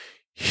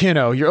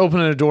 you're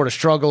opening the door to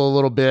struggle a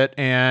little bit,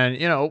 and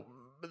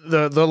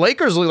the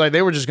Lakers look like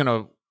they were just going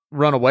to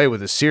run away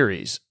with the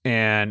series.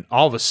 And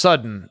all of a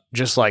sudden,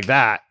 just like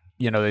that,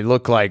 they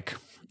look like,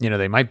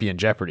 they might be in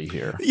jeopardy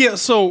here. Yeah.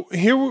 So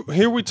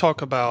here we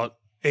talk about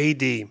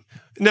AD.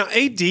 Now,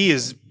 AD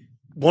is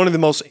one of the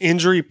most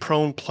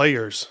injury-prone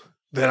players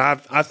that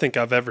I think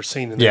I've ever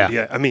seen in the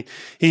NBA. I mean,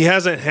 he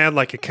hasn't had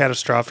like a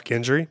catastrophic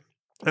injury,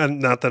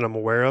 not that I'm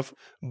aware of,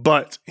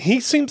 but he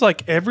seems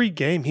like every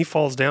game he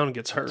falls down and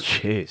gets hurt.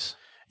 Jeez.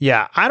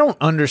 Yeah, I don't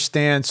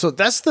understand. So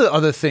that's the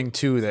other thing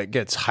too that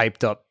gets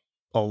hyped up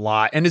a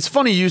lot. And it's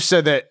funny you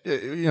said that,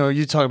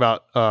 you talk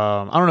about,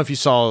 I don't know if you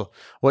saw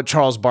what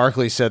Charles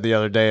Barkley said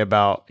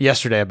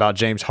yesterday about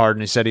James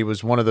Harden. He said he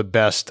was one of the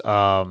best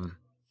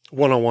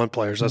one-on-one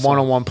players.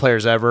 One-on-one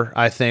players ever,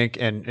 I think.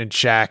 And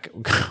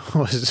Shaq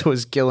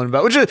was killing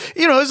about, which is,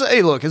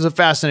 it's a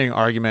fascinating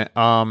argument.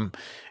 And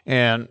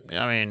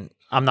I mean,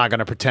 I'm not going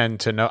to pretend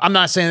to know. I'm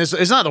not saying this.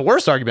 It's not the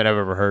worst argument I've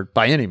ever heard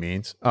by any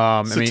means.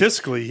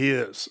 Statistically, he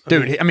is.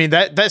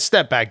 That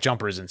step back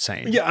jumper is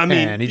insane. Yeah, I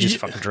mean, and he just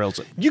fucking drills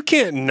it. You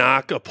can't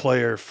knock a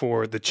player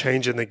for the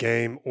change in the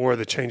game or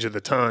the change of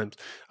the times.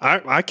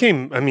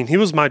 He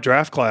was my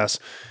draft class,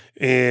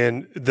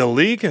 and the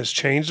league has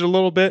changed a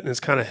little bit and it's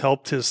kind of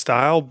helped his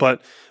style.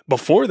 But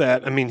before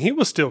that, I mean, he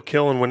was still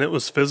killing when it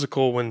was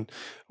physical, when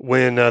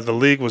the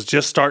league was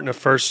just starting to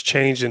first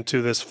change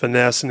into this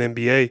finesse and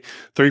NBA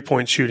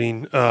three-point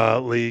shooting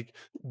league.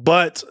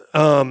 But,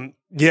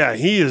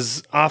 he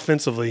is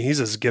offensively,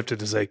 he's as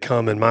gifted as they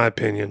come, in my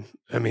opinion.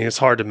 I mean, it's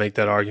hard to make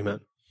that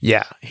argument.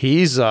 Yeah,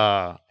 he's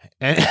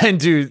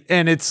dude,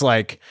 and it's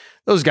like,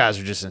 those guys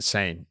are just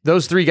insane.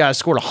 Those 3 guys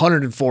scored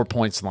 104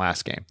 points in the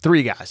last game.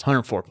 3 guys,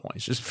 104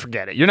 points. Just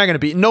forget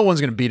it. No one's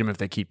going to beat them if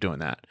they keep doing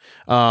that.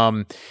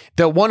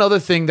 The one other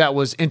thing that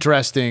was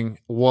interesting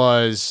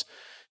was,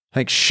 I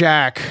think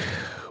Shaq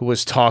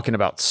was talking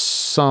about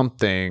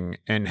something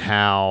and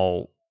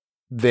how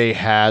they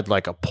had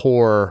like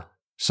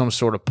some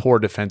sort of poor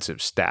defensive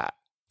stat.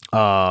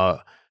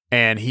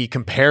 And he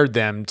compared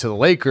them to the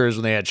Lakers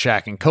when they had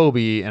Shaq and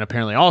Kobe, and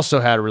apparently also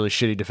had a really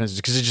shitty defense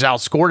because it just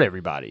outscored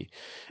everybody.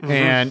 Mm-hmm.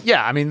 And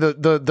yeah, I mean,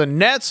 the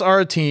Nets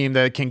are a team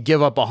that can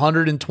give up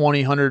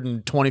 120,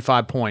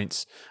 125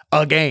 points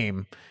a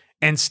game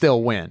and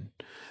still win.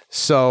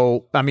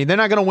 So, I mean, they're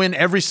not going to win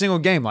every single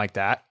game like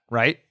that,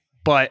 right?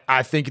 But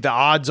I think the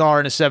odds are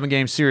in a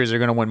 7-game series, they're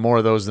going to win more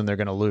of those than they're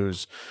going to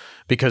lose,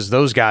 because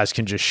those guys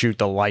can just shoot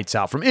the lights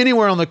out from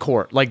anywhere on the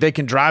court. Like, they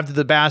can drive to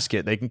the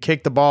basket. They can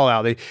kick the ball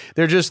out.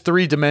 They're just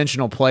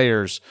 3-dimensional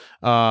players.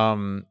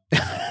 And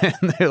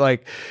they're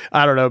like,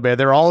 I don't know, man.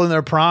 They're all in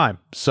their prime.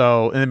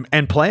 So,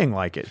 and playing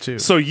like it too.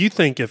 So you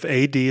think if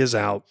AD is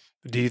out,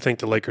 do you think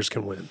the Lakers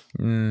can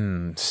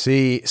win?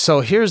 See,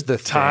 so here's the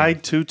thing.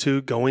 Tied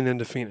 2-2 going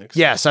into Phoenix.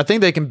 Yes, I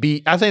think they can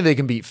beat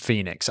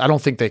Phoenix. I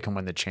don't think they can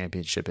win the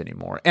championship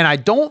anymore. And I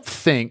don't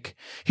think,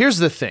 here's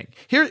the thing.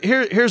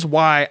 Here's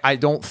why I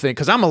don't think,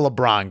 because I'm a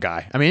LeBron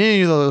guy. I mean, any of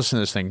you that listen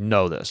to this thing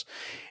know this.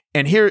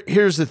 And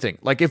here's the thing.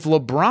 Like, if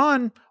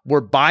LeBron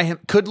were by him,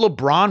 could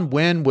LeBron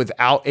win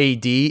without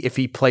AD if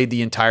he played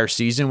the entire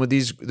season with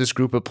this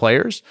group of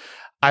players?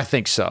 I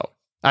think so.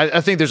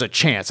 I think there's a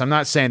chance. I'm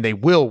not saying they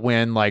will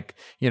win, like,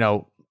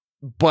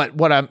 But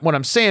what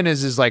I'm saying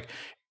is like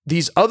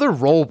these other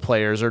role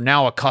players are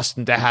now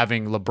accustomed to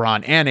having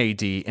LeBron and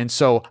AD. And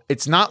so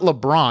it's not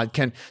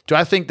LeBron. Do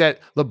I think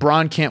that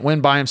LeBron can't win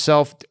by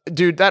himself?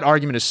 Dude, that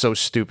argument is so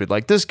stupid.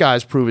 Like, this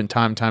guy's proven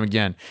time and time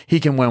again, he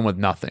can win with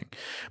nothing.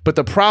 But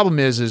the problem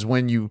is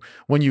when you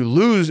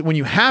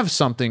have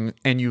something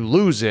and you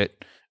lose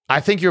it, I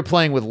think you're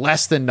playing with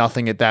less than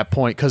nothing at that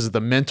point because of the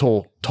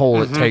mental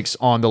toll it takes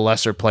on the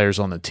lesser players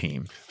on the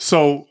team.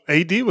 So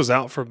AD was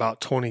out for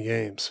about 20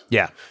 games.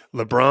 Yeah.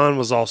 LeBron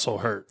was also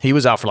hurt. He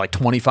was out for like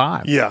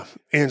 25. Yeah.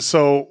 And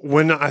so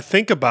when I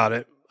think about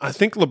it, I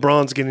think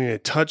LeBron's getting a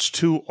touch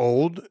too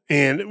old.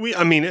 And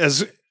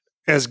as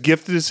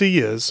gifted as he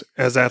is,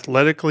 as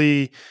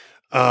athletically,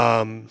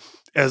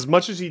 as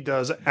much as he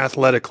does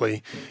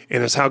athletically,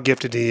 and as how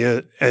gifted he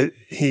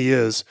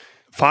is,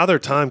 Father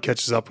Time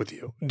catches up with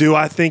you. Do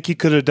I think he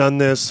could have done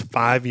this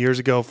 5 years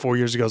ago, 4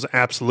 years ago?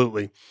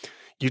 Absolutely.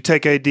 You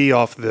take AD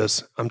off of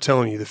this, I'm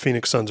telling you, the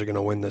Phoenix Suns are going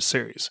to win this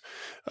series.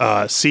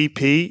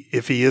 CP,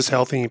 if he is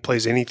healthy and he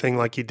plays anything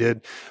like he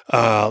did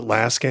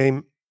last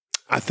game,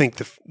 I think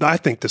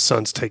the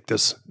Suns take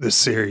this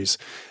series.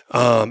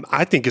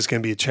 I think it's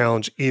going to be a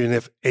challenge even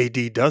if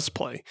AD does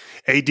play.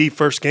 AD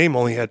first game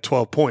only had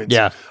 12 points.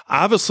 Yeah.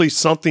 Obviously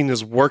something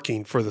is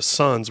working for the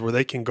Suns where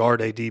they can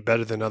guard AD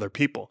better than other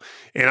people.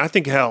 And I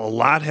think how a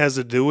lot has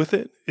to do with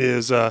it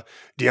is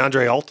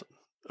DeAndre Alton.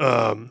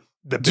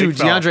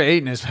 DeAndre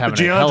Ayton is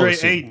having a hell of a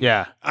season. Ayton.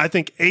 Yeah.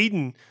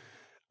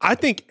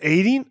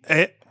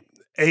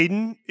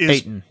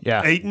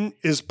 Ayton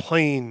is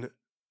playing –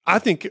 I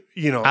think,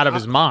 out of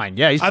his mind.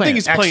 Yeah, I think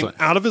he's playing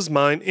out of his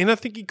mind, and I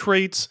think he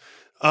creates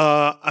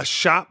a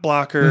shot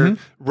blocker,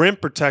 rim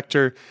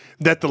protector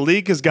that the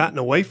league has gotten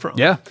away from.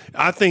 Yeah,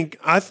 I think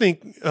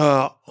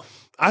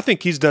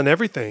he's done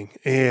everything,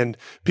 and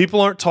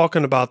people aren't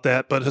talking about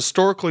that. But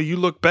historically, you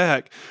look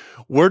back,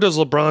 where does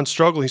LeBron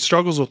struggle? He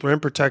struggles with rim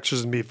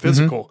protectors and be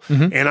physical,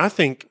 and I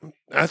think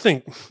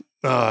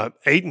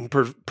Ayton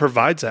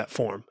provides that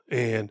for him,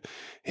 and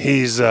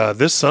he's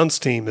this Suns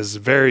team is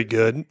very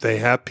good. They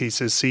have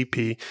pieces.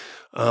 CP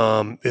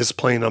is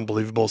playing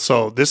unbelievable.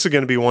 So this is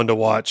going to be one to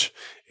watch.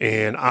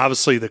 And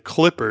obviously the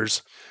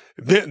Clippers.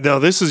 Now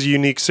this is a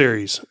unique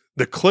series.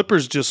 The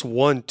Clippers just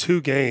won 2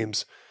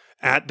 games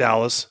at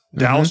Dallas.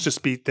 Dallas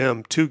just beat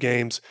them 2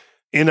 games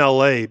in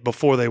LA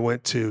before they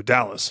went to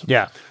Dallas.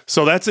 Yeah.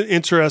 So that's an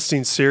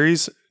interesting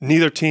series.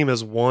 Neither team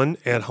has won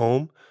at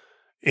home.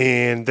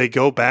 And they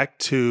go back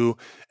to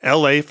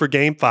LA for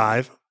game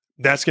 5.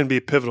 That's going to be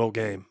a pivotal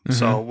game.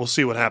 So we'll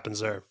see what happens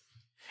there.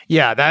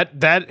 Yeah,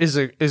 that is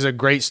a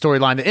great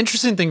storyline. The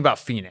interesting thing about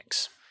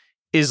Phoenix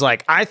is,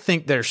 like, I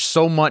think there's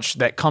so much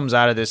that comes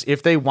out of this.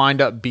 If they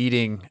wind up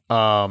beating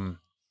the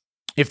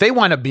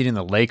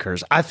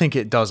Lakers, I think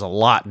it does a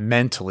lot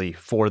mentally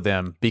for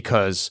them,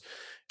 because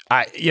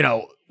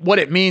what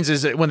it means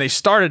is that when they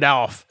started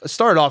off,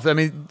 I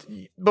mean,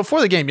 before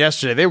the game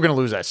yesterday, they were going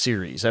to lose that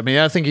series. I mean,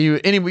 I think you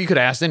could have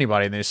asked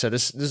anybody, and they said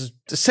this is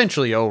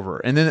essentially over.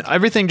 And then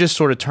everything just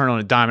sort of turned on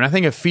a dime. And I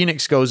think if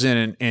Phoenix goes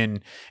in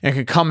and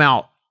can come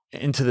out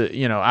into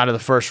the out of the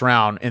first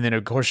round, and then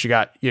of course you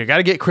got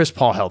to get Chris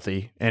Paul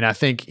healthy. And I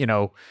think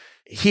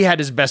he had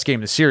his best game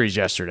of the series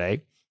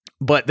yesterday,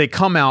 but they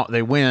come out,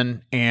 they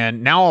win,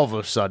 and now all of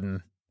a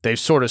sudden they've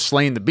sort of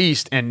slain the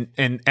beast, and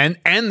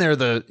they're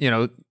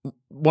the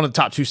one of the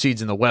top 2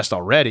 seeds in the West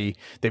already.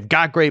 They've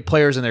got great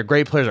players, and their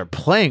great players are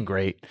playing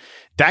great.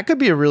 That could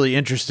be a really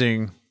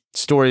interesting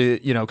story,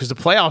 because the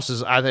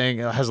playoffs I think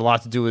has a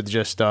lot to do with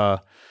just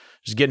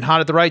getting hot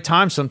at the right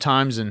time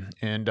sometimes. And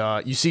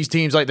you see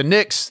teams like the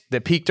Knicks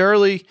that peaked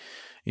early.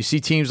 You see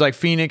teams like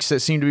Phoenix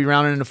that seem to be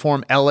rounding into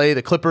form. LA,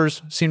 the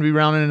Clippers seem to be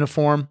rounding into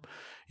form,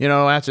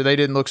 after they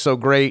didn't look so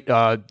great.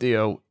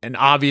 And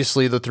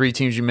obviously the 3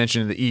 teams you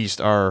mentioned in the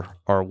East are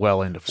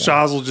well into form.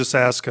 Shaz will just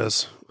ask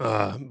us,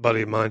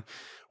 buddy of mine,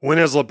 when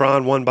has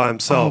LeBron won by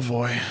himself? Oh,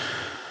 boy.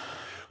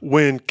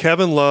 When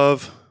Kevin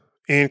Love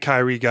and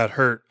Kyrie got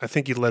hurt, I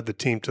think he led the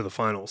team to the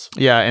finals.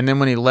 Yeah, and then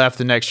when he left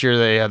the next year,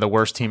 they had the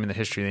worst team in the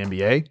history of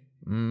the NBA,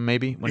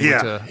 maybe. When he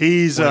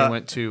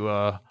went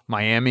to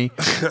Miami.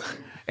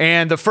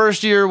 And the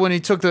first year when he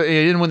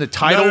didn't win the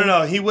title.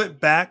 No. He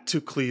went back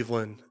to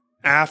Cleveland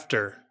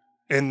after,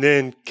 and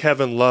then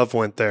Kevin Love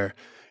went there.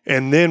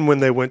 And then when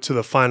they went to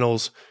the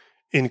finals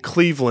in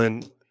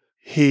Cleveland,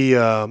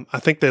 I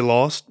think they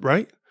lost,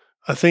 right?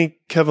 I think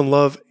Kevin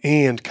Love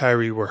and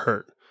Kyrie were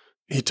hurt.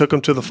 He took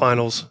them to the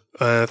finals.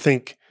 I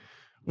think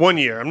 1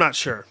 year. I'm not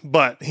sure,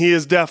 but he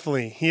is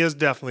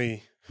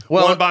definitely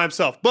won by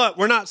himself. But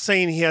we're not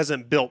saying he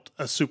hasn't built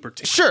a super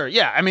team. Sure,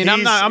 yeah. I mean,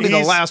 I'm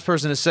the last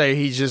person to say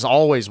he's just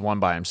always won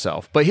by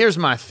himself. But here's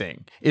my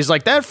thing: is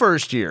like that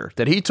first year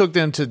that he took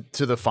them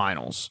to the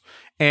finals,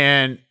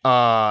 and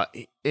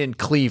in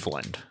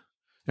Cleveland.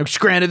 Which,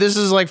 granted, this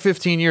is like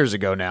 15 years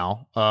ago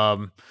now.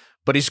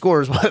 But he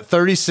scores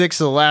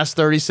 36 of the last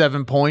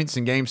 37 points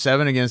in Game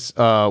 7 against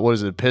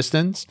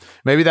Pistons.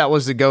 Maybe that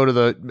was to go to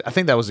the. I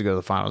think that was to go to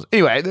the finals.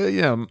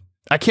 Anyway,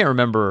 I can't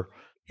remember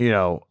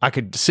I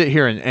could sit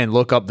here and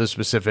look up the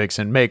specifics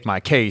and make my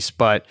case,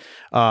 but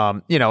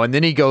and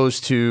then he goes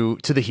to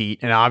the Heat,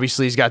 and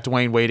obviously he's got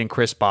Dwayne Wade and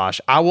Chris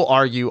Bosh. I will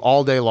argue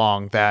all day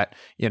long that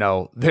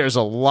there's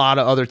a lot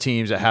of other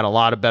teams that had a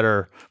lot of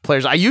better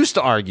players. I used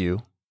to argue,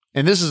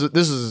 and this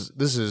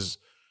is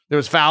there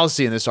was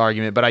fallacy in this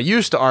argument, but I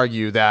used to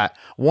argue that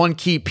one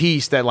key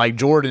piece that like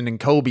Jordan and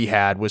Kobe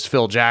had was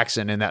Phil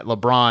Jackson, and that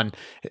LeBron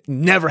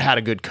never had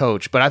a good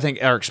coach. But I think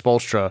Eric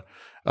Spoelstra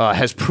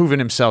has proven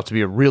himself to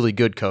be a really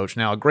good coach.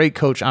 Now, a great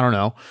coach, I don't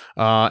know.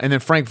 And then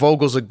Frank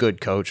Vogel's a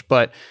good coach.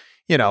 But,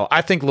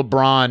 I think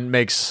LeBron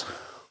makes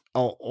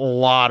a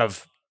lot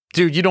of –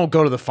 dude, you don't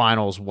go to the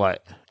finals,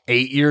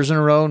 8 years in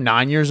a row,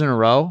 9 years in a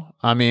row?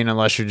 I mean,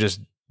 unless you're just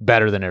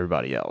better than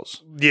everybody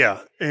else. Yeah,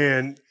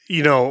 and,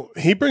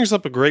 he brings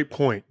up a great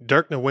point.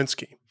 Dirk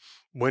Nowitzki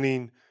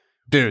winning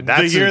Dude,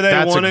 the year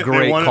they won it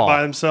call.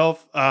 By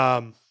himself.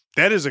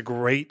 That is a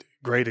great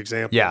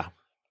example. Yeah.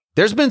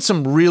 There's been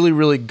some really,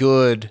 really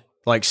good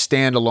like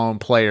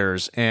standalone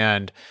players.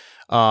 And,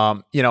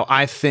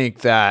 I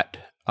think that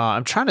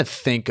I'm trying to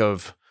think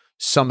of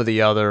some of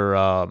the other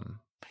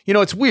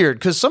it's weird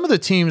because some of the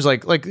teams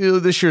like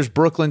this year's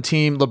Brooklyn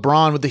team,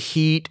 LeBron with the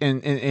Heat,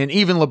 and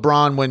even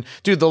LeBron when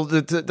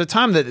the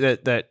time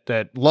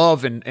that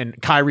Love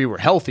and Kyrie were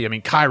healthy. I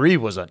mean, Kyrie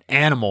was an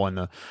animal in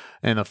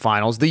the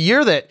finals. The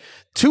year that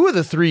 2 of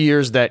the 3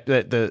 years that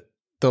the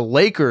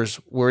Lakers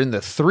were in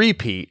the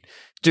three-peat,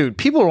 dude,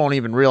 people won't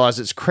even realize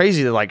it's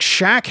crazy that like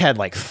Shaq had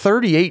like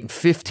 38 and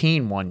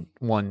 15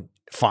 one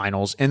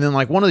finals, and then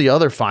like one of the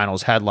other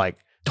finals had like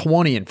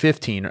 20 and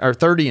 15 or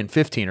 30 and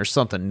 15 or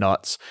something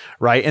nuts,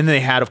 right? And then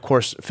they had, of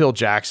course, Phil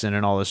Jackson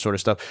and all this sort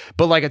of stuff.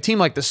 But like a team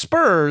like the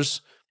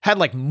Spurs had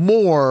like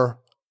more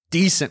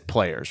decent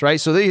players,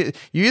 right? So you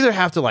either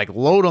have to like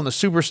load on the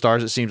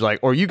superstars, it seems like,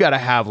 or you got to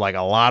have like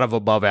a lot of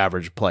above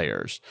average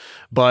players.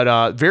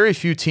 But very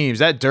few teams.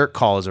 That Dirk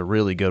call is a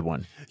really good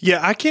one.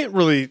 Yeah, I can't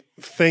really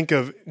think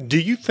of. Do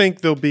you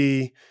think there'll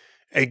be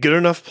a good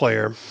enough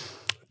player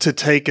to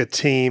take a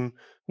team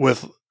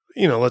with,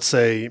 let's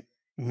say,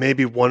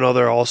 maybe one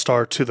other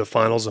all-star to the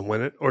finals and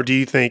win it? Or do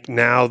you think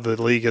now the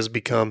league has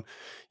become,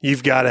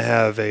 you've got to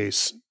have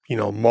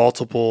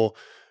multiple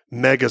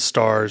mega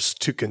stars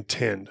to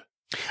contend?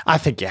 I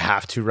think you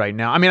have to right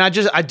now. I mean, I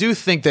do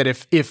think that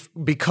if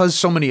because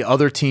so many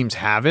other teams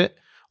have it,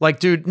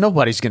 like, dude,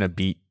 nobody's going to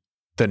beat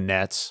the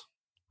Nets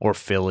or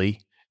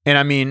Philly. And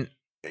I mean,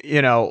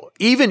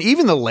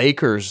 even the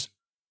Lakers,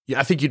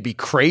 I think you'd be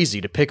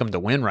crazy to pick them to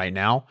win right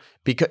now,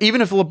 because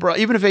even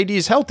if AD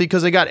is healthy,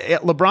 because they got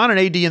LeBron and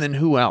AD, and then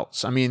who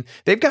else? I mean,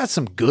 they've got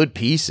some good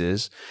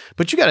pieces,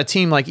 but you got a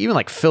team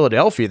like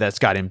Philadelphia that's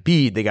got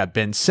Embiid, they got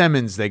Ben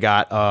Simmons, they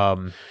got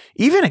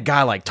even a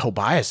guy like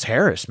Tobias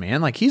Harris,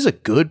 man, like he's a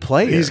good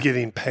player. He's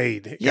getting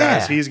paid, yeah.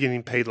 Guys. He's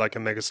getting paid like a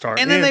megastar.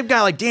 And then they've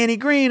got like Danny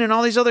Green and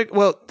all these other.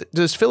 Well,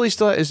 does Philly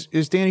still is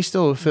Danny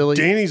still with Philly?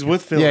 Danny's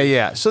with Philly.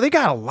 Yeah. So they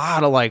got a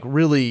lot of like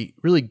really,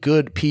 really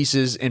good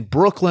pieces. And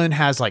Brooklyn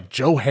has like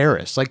Joe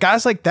Harris, like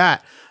guys like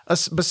that.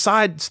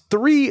 Besides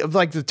 3 of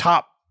like the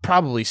top,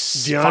 probably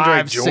DeAndre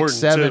 5, Jordan 6,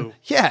 7. too.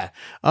 Yeah.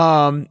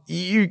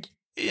 You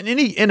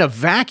in a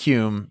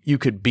vacuum you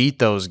could beat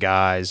those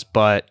guys,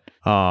 but.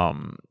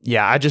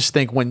 I just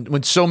think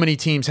when so many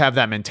teams have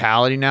that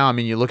mentality now, I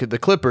mean, you look at the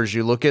Clippers,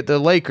 you look at the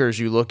Lakers,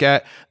 you look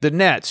at the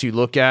Nets, you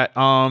look at,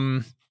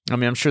 I'm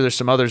sure there's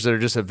some others that are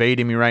just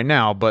evading me right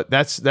now, but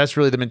that's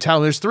really the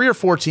mentality. There's 3 or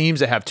 4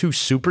 teams that have 2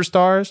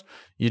 superstars.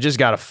 You just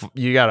gotta have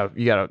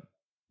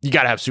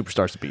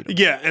superstars to beat them.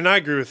 Yeah. And I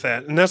agree with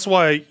that. And that's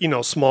why,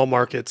 small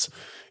markets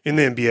in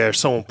the NBA are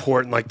so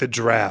important, like the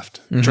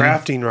draft,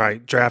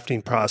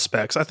 drafting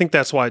prospects. I think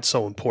that's why it's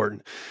so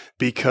important,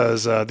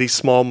 because these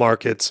small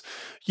markets,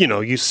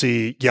 you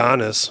see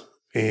Giannis,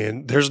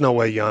 and there's no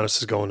way Giannis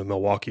is going to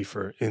Milwaukee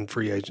in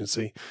free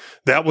agency.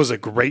 That was a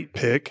great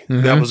pick.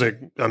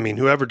 Mm-hmm.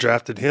 Whoever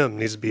drafted him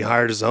needs to be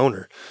hired as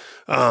owner.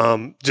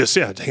 Hand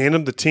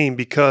him the team,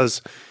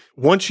 because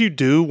once you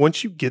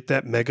get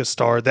that mega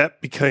star,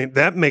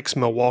 that makes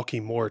Milwaukee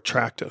more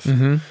attractive.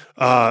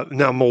 Mm-hmm.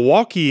 Now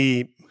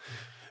Milwaukee,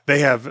 they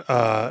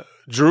have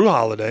Drew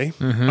Holiday.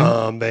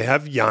 Mm-hmm. They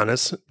have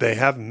Giannis. They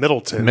have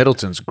Middleton.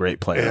 Middleton's a great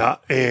player. Yeah,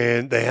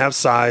 and they have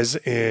size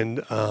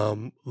in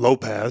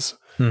Lopez.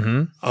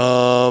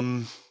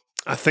 Mm-hmm.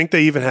 I think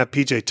they even have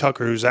PJ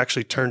Tucker, who's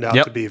actually turned out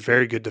to be a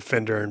very good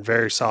defender and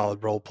very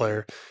solid role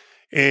player.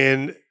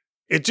 And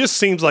it just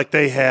seems like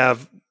they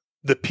have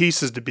the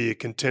pieces to be a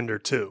contender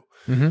too.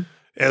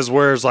 Mm-hmm.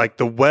 Whereas like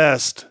the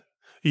West,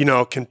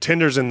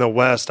 contenders in the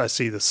West, I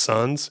see the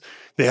Suns.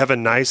 They have a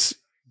nice,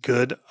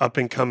 good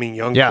up-and-coming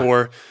young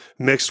core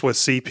mixed with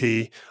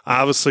CP.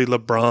 Obviously,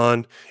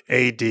 LeBron,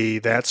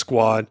 AD, that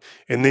squad.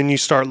 And then you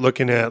start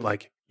looking at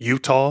like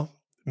Utah,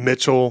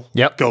 Mitchell,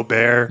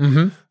 Gobert,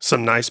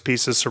 some nice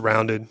pieces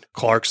surrounded.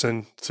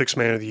 Clarkson, 6th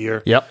man of the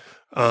year. Yep.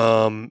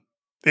 And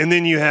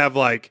then you have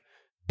like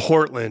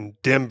Portland,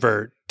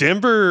 Denver.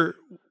 Denver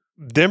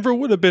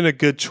would have been a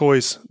good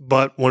choice,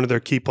 but one of their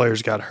key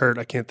players got hurt.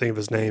 I can't think of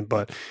his name,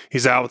 but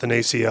he's out with an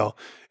ACL.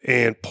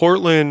 And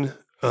Portland,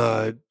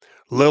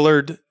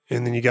 Lillard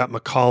and then you got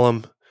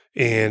McCollum,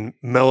 and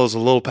Melo's a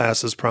little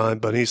past his prime,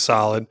 but he's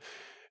solid.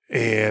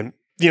 And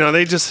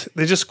they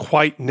just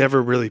quite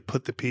never really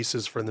put the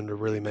pieces for them to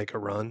really make a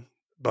run.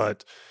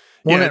 But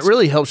it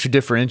really helps you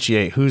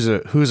differentiate who's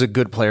a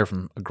good player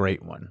from a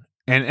great one.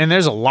 And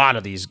there's a lot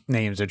of these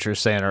names that you're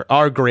saying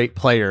are great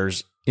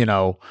players,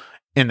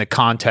 in the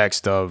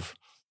context of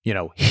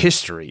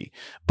history.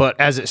 But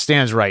as it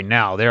stands right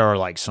now, there are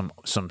like some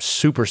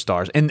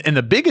superstars. And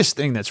the biggest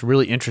thing that's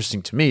really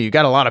interesting to me, you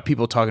got a lot of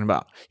people talking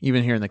about,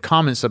 even here in the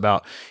comments,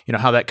 about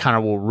how that kind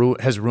of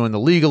has ruined the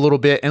league a little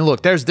bit. And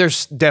look, there's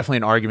definitely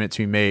an argument to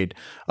be made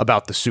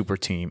about the super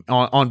team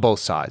on both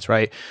sides,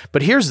 right?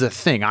 But here's the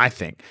thing, I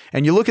think,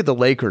 and you look at the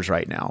Lakers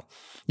right now.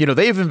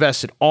 They've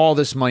invested all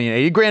this money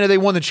in AD. Granted, they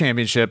won the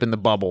championship in the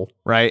bubble,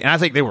 right? And I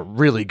think they were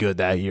really good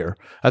that year.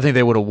 I think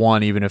they would have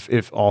won even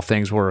if all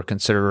things were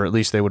considered, or at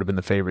least they would have been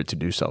the favorite to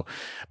do so.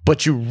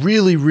 But you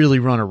really, really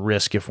run a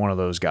risk if one of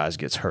those guys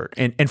gets hurt.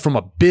 And from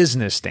a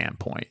business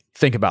standpoint,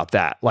 think about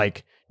that.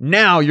 Like,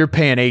 now you're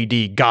paying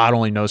AD, God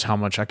only knows how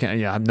much. I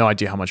have no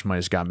idea how much money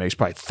this guy makes,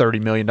 probably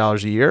 $30 million a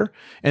year.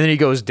 And then he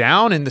goes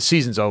down and the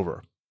season's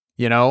over.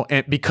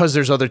 And because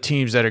there's other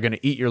teams that are going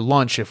to eat your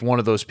lunch if one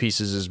of those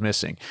pieces is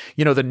missing.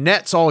 The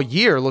Nets all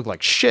year look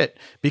like shit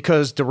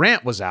because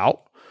Durant was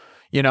out,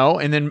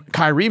 and then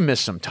Kyrie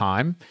missed some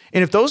time.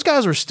 And if those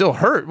guys were still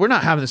hurt, we're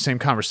not having the same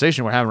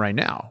conversation we're having right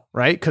now,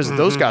 right? Because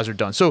those guys are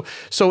done. So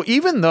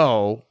even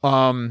though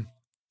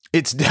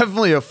it's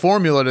definitely a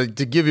formula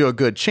to give you a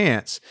good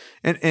chance.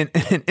 And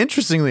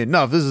interestingly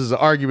enough, this is an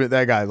argument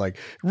that got like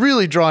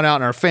really drawn out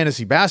in our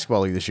fantasy basketball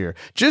league this year.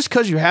 Just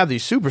because you have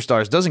these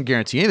superstars doesn't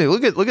guarantee anything.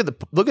 Look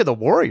at the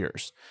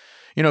Warriors.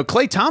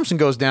 Klay Thompson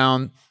goes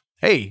down.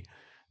 Hey,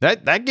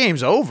 that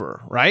game's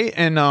over, right?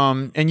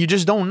 And you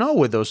just don't know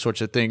with those sorts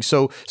of things.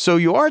 So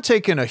you are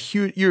taking a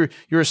huge. You're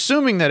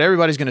assuming that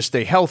everybody's going to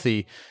stay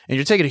healthy, and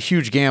you're taking a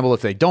huge gamble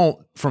if they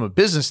don't, from a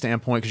business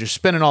standpoint, because you're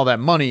spending all that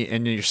money,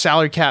 and your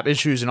salary cap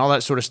issues and all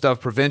that sort of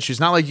stuff prevents you. It's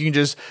not like you can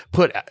just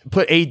put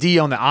AD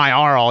on the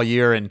IR all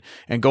year and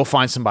go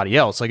find somebody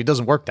else. Like, it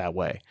doesn't work that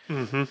way.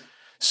 Mm-hmm.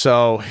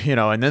 So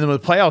and then when the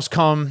playoffs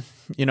come,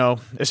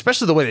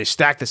 especially the way they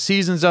stack the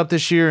seasons up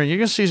this year, and you're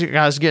going to see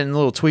guys getting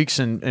little tweaks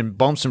and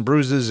bumps and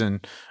bruises,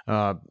 and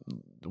the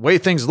way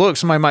things look,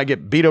 somebody might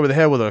get beat over the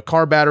head with a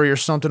car battery or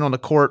something on the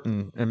court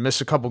and miss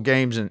a couple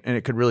games, and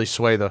it could really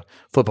flip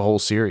a whole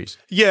series.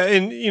 Yeah,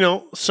 and,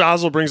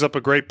 Shazel brings up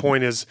a great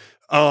point is,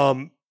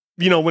 when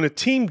a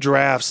team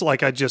drafts,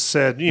 like I just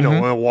said,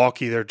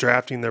 Milwaukee, they're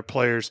drafting their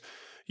players,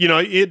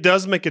 it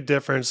does make a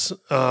difference,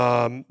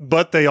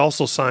 but they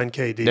also signed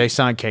KD. They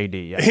signed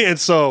KD, yeah. And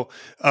so,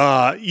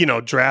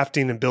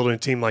 drafting and building a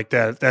team like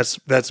that,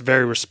 that's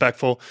very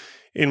respectful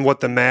in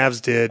what the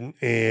Mavs did.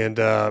 And,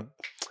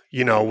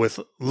 with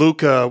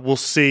Luka, we'll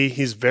see.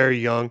 He's very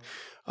young.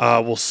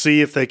 We'll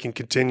see if they can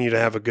continue to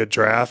have a good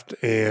draft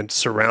and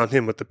surround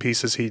him with the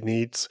pieces he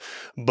needs.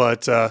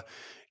 But,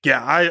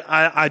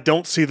 I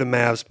don't see the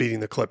Mavs beating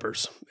the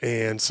Clippers.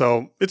 And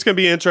so it's going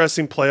to be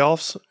interesting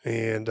playoffs,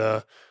 and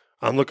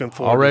I'm looking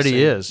forward already to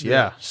seeing. Is,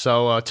 yeah.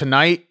 So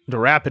tonight, to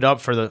wrap it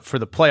up for the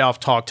playoff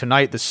talk,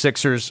 tonight the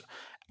Sixers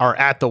are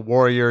at the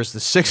Warriors.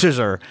 The Sixers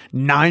are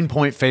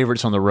 9-point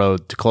favorites on the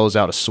road to close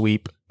out a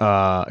sweep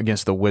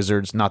against the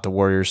Wizards, not the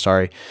Warriors,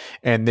 sorry.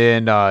 And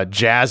then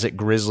Jazz at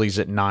Grizzlies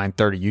at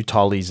 9:30.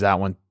 Utah leads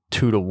that one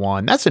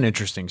 2-1. That's an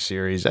interesting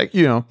series. That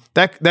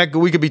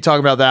we could be talking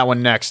about that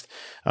one next,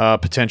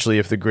 potentially,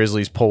 if the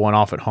Grizzlies pull one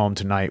off at home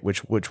tonight,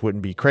 which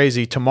wouldn't be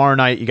crazy. Tomorrow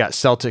night, you got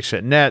Celtics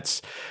at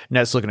Nets.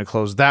 Nets looking to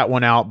close that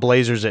one out.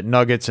 Blazers at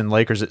Nuggets and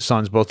Lakers at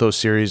Suns. Both those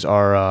series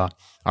are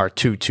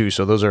 2-2.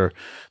 So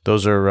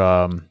those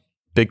are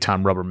big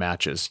time rubber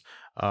matches.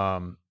 You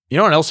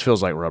know what else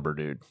feels like rubber,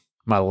 dude?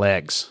 My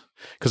legs,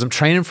 because I'm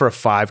training for a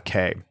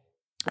 5K,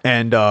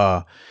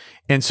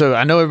 and so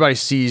I know everybody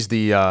sees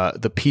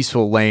the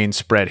Peaceful Lane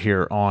spread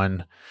here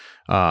on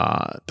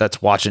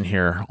that's watching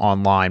here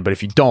online. But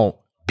if you don't,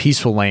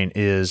 Peaceful Lane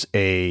is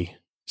a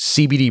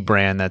CBD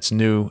brand that's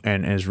new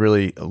and is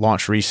really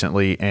launched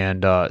recently.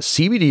 And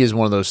CBD is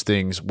one of those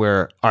things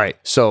where, all right,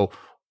 so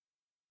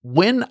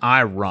when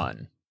I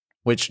run,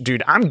 which,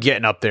 dude, I'm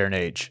getting up there in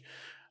age,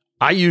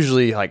 I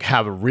usually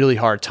have a really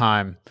hard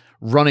time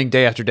running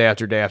day after day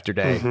after day after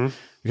day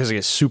because I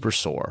get super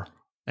sore.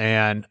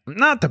 And I'm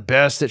not the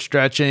best at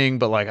stretching,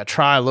 but I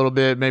try a little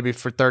bit, maybe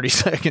for 30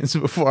 seconds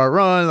before I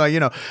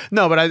run.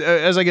 No, but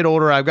as I get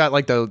older, I've got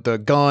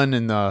the gun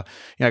and I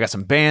got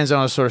some bands and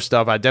all this sort of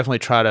stuff. I definitely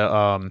try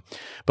to,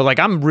 but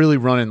I'm really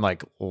running a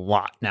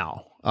lot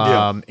now.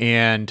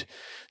 And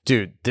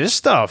dude, this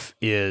stuff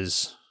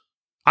is,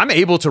 I'm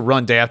able to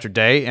run day after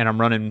day, and I'm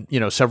running,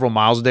 several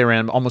miles a day. I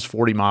ran almost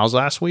 40 miles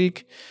last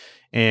week.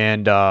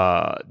 And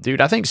dude,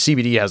 I think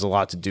CBD has a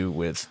lot to do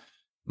with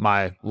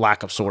my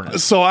lack of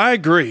soreness. So I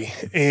agree.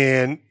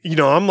 And,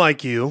 I'm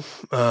like you.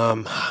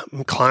 I'm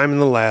climbing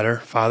the ladder.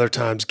 Father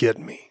Time's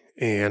getting me.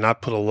 And I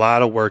put a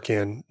lot of work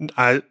in.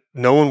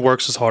 No one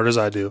works as hard as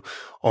I do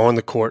on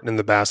the court and in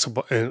the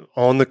basketball and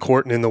on the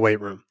court and in the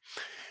weight room.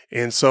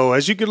 And so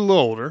as you get a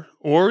little older,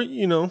 or,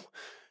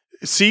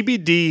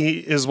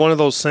 CBD is one of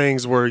those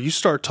things where you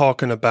start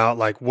talking about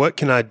like, what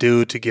can I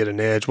do to get an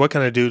edge? What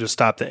can I do to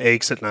stop the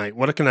aches at night?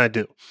 What can I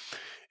do?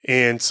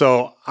 And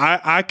so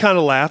I kind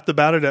of laughed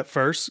about it at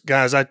first.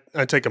 Guys, I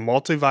take a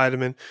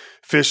multivitamin,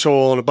 fish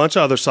oil, and a bunch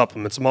of other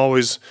supplements. I'm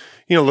always,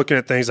 looking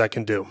at things I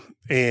can do.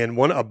 And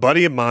a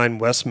buddy of mine,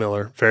 Wes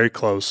Miller, very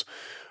close,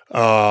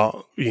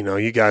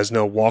 you guys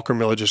know Walker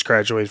Miller just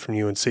graduated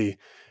from UNC.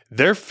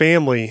 Their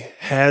family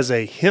has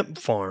a hemp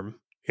farm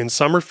in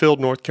Summerfield,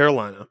 North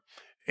Carolina,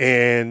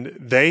 and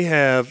they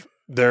have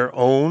their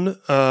own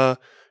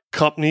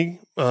company.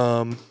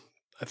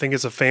 I think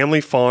it's a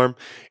family farm,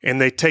 and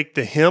they take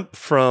the hemp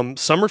from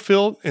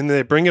Summerfield and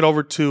they bring it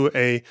over to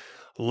a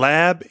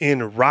lab in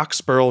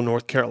Roxborough,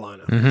 North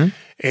Carolina. Mm-hmm.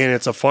 And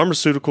it's a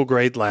pharmaceutical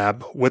grade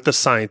lab with a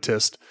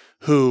scientist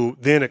who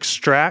then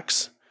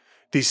extracts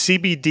the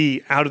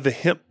CBD out of the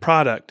hemp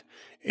product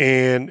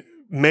and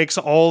makes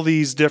all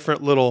these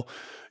different little,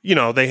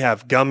 they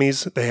have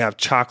gummies, they have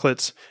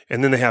chocolates,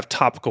 and then they have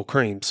topical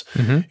creams.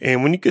 Mm-hmm.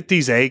 And when you get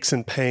these aches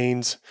and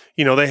pains,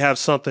 they have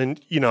something,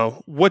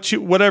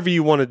 whatever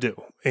you want to do.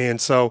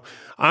 And so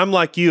I'm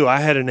like you, I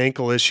had an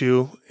ankle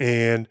issue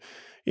and,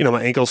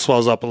 my ankle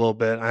swells up a little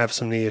bit. I have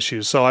some knee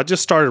issues. So I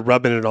just started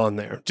rubbing it on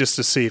there just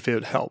to see if it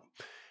would help.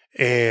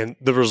 And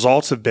the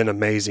results have been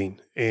amazing.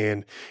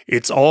 And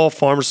it's all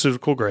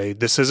pharmaceutical grade.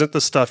 This isn't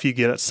the stuff you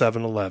get at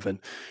 7-Eleven.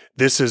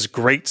 This is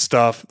great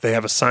stuff. They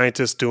have a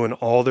scientist doing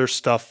all their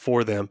stuff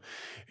for them.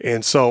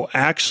 And so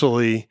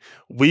actually,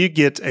 we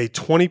get a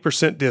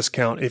 20%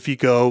 discount if you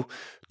go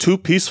to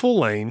Peaceful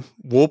Lane.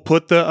 We'll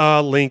put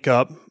the link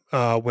up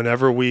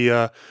whenever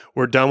we're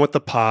done with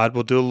the pod.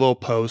 We'll do a little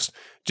post.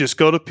 Just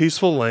go to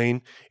Peaceful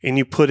Lane and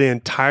you put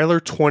in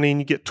Tyler20 and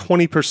you get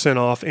 20%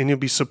 off, and you'll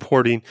be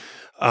supporting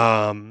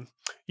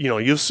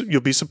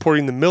you'll be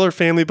supporting the Miller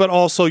family, but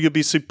also you'll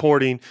be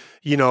supporting,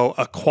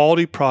 a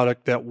quality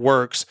product that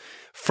works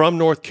from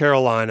North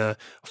Carolina,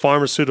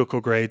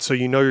 pharmaceutical grade. So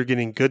you're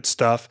getting good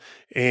stuff,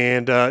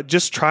 and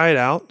just try it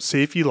out,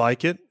 see if you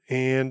like it,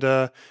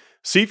 and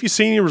see if you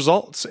see any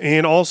results.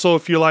 And also,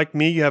 if you're like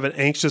me, you have an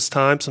anxious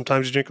time.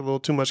 Sometimes you drink a little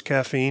too much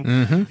caffeine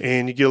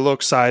and you get a little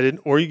excited,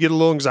 or you get a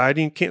little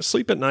anxiety and can't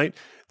sleep at night.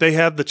 They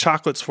have the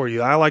chocolates for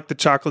you. I like the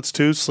chocolates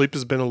too. Sleep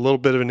has been a little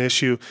bit of an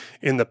issue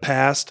in the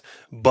past,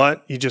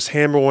 but you just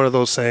hammer one of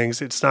those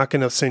things. It's not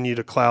going to send you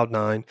to cloud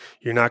 9.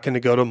 You're not going to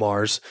go to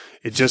Mars.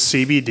 It's just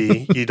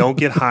CBD. You don't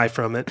get high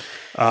from it.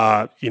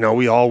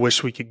 We all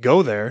wish we could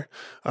go there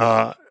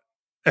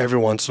every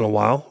once in a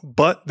while,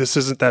 but this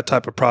isn't that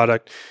type of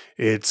product.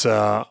 It's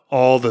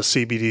all the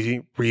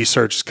CBD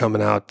research is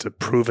coming out to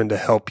proven to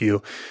help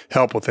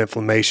with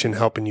inflammation,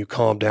 helping you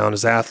calm down.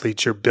 As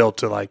athletes, you're built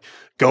to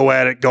go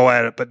at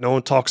it. But no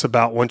one talks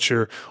about once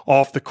you're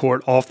off the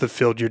court, off the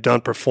field, you're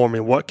done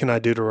performing. What can I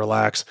do to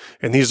relax?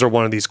 And these are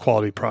one of these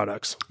quality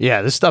products.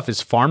 Yeah, this stuff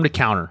is farm to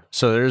counter,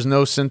 so there's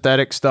no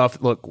synthetic stuff.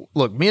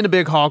 Look, me and the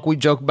Big Hawk, we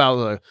joke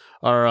about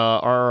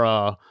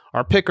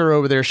our picker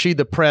over there. She,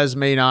 the Prez,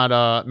 may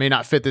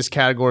not fit this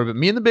category, but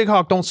me and the Big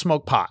Hawk don't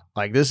smoke pot.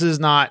 Like, this is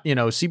not,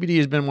 CBD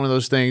has been one of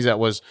those things that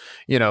was,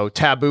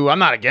 taboo. I'm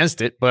not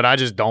against it, but I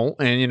just don't.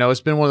 And,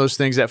 it's been one of those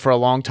things that for a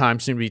long time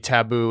seemed to be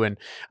taboo. And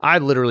I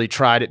literally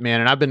tried it,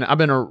 man. And I've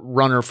been a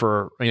runner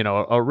for,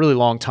 a really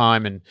long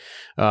time. And,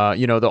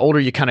 the older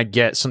you kind of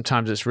get,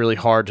 sometimes it's really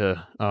hard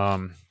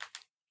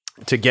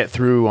to get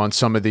through on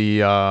some of the,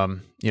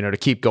 to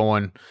keep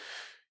going,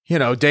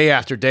 day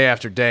after day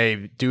after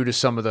day, due to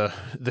some of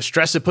the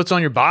stress it puts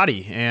on your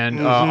body. And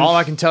all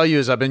I can tell you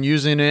is I've been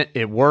using it.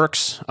 It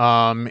works.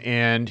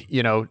 And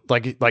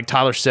like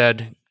Tyler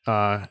said,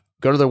 go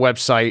to their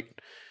website,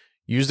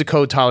 use the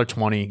code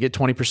Tyler20, get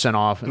 20%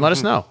 off, and let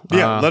us know.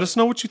 Yeah, let us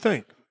know what you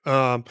think.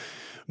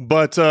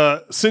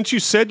 But since you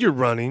said you're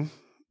running,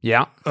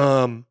 yeah.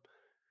 And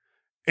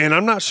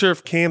I'm not sure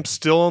if Cam's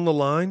still on the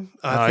line.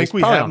 I think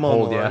we have him on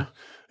the line. Yeah.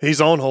 He's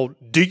on hold.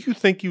 Do you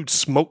think you'd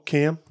smoke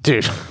Cam?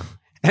 Dude.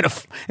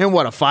 And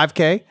what, a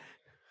 5K?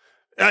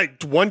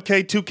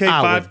 1K, 2K,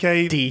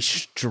 5K.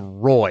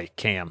 Destroy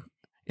Cam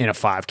in a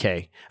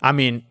 5K. I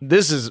mean,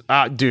 this is,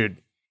 dude,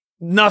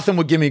 nothing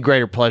would give me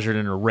greater pleasure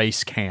than to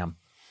race Cam.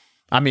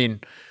 I mean,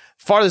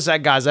 farthest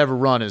that guy's ever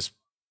run is,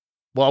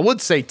 well, I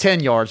would say 10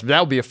 yards, but that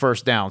would be a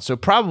first down. So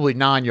probably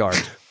 9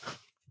 yards.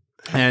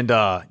 And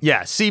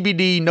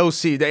CBD, no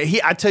C.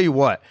 I tell you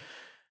what,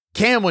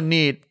 Cam would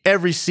need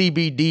every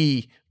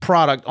CBD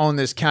product on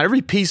this counter,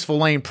 every Peaceful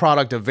Lane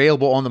product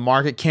available on the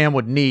market. Cam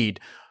would need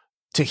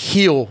to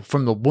heal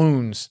from the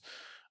wounds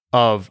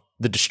of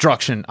the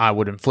destruction I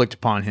would inflict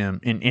upon him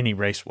in any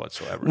race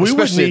whatsoever. We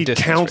would need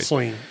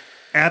counseling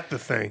at the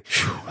thing.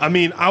 I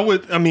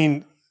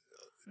mean,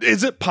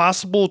 is it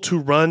possible to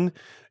run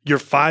your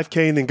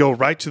 5K and then go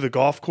right to the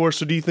golf course,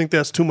 or do you think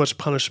that's too much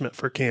punishment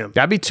for Cam?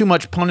 That'd be too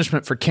much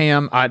punishment for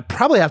Cam. I'd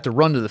probably have to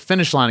run to the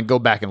finish line and go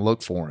back and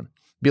look for him.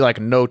 Be like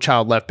a no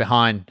child left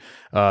behind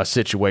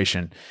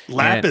situation.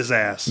 Lap his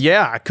ass.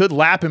 Yeah, I could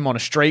lap him on a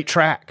straight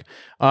track.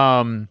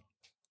 No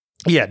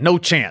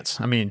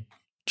chance. I mean,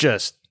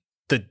 just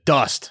the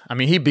dust. I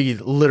mean, he'd be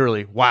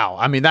literally, wow.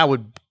 I mean, that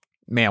would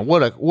man,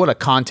 what a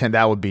content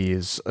that would be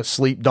is a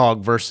Sleep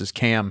Dog versus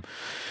Cam.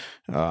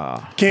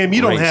 Cam,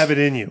 you don't have it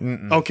in you.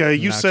 Mm-mm. Okay,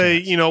 you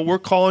say, we're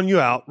calling you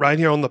out right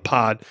here on the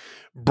pod.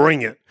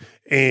 Bring it.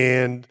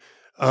 And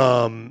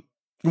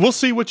we'll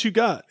see what you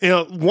got.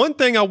 One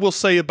thing I will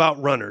say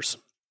about runners,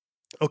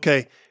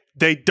 okay,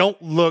 they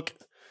don't look,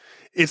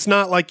 it's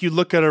not like you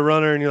look at a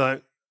runner and you're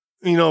like,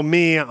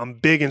 me, I'm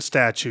big in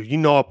stature.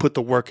 I'll put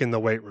the work in the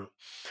weight room.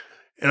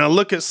 And I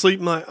look at Sleep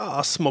and I'm like,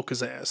 I'll smoke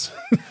his ass.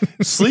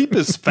 Sleep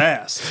is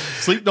fast.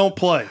 Sleep don't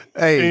play.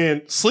 Hey.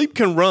 And Sleep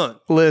can run.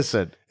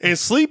 Listen. And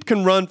Sleep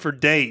can run for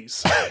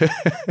days.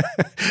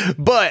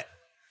 But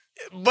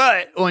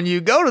when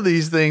you go to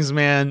these things,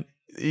 man,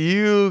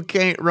 you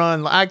can't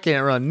run. I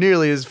can't run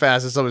nearly as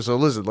fast as somebody. So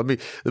listen,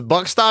 the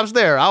buck stops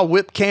there. I'll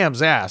whip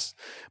Cam's ass.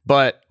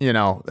 But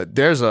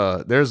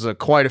there's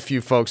quite a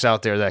few folks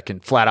out there that can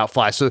flat out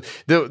fly. So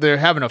they're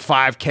having a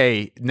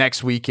 5K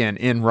next weekend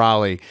in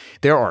Raleigh.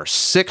 There are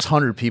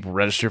 600 people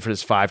registered for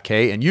this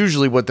 5K, and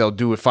usually what they'll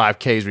do with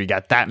 5Ks, where you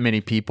got that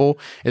many people,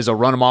 is they'll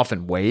run them off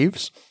in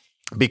waves.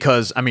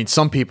 Because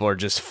some people are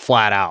just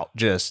flat out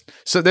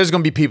so there's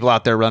going to be people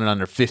out there running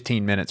under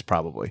 15 minutes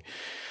probably,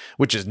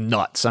 which is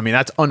nuts.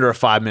 That's under a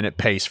 5-minute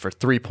pace for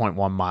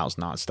 3.1 miles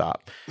nonstop.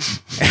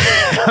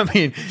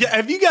 Yeah,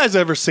 have you guys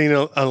ever seen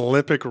an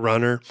Olympic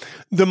runner?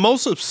 The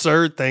most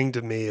absurd thing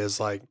to me is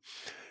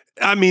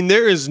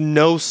there is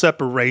no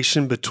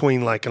separation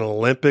between like an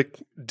Olympic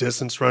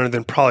distance runner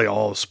than probably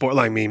all of sport.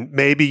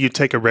 Maybe you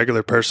take a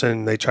regular person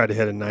and they try to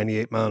hit a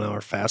 98-mile-an-hour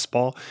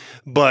fastball.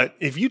 But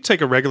if you take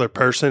a regular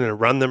person and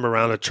run them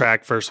around a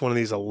track versus one of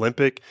these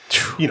Olympic,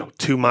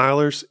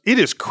 2-milers, it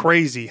is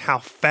crazy how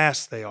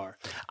fast they are.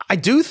 I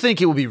do think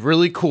it would be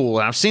really cool.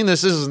 And I've seen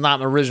this. This is not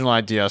an original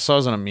idea. I saw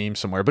it on a meme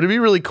somewhere. But it'd be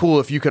really cool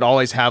if you could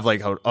always have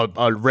like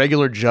a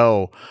regular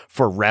Joe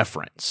for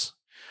reference.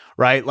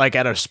 Right? Like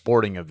at a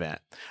sporting event.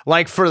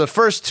 Like for the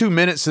first 2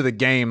 minutes of the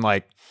game,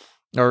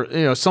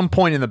 some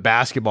point in the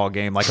basketball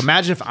game,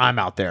 imagine if I'm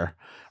out there,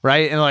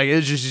 right? And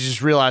you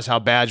just realize how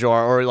bad you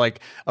are, or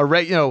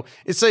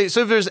so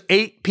if there's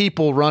 8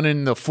 people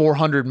running the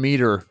 400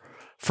 meter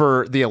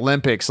for the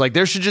Olympics,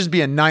 there should just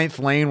be a 9th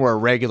lane where a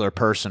regular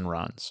person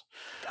runs.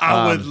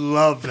 I would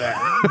love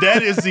that.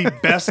 That is the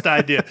best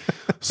idea.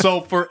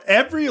 So for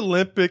every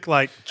Olympic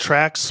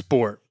track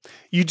sport,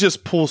 you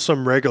just pull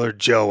some regular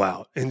Joe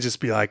out and just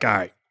be like, all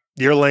right,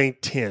 you're lane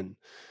 10.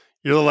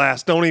 You're the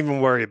last. Don't even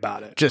worry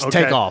about it. Just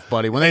take off,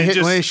 buddy. When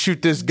they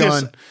shoot this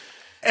gun,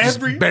 just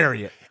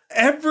bury it.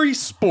 Every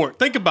sport.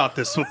 Think about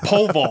this with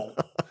pole vault.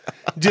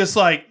 Just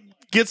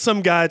get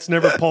some guy that's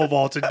never pole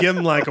vaulted, give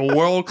him a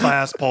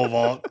world-class pole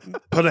vault,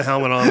 put a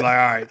helmet on, all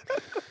right,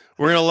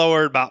 we're going to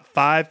lower it about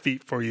 5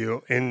 feet for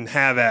you and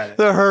have at it.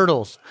 The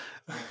hurdles.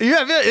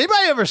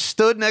 Anybody ever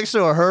stood next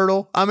to a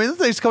hurdle? This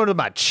thing's coming to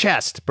my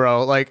chest,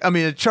 bro.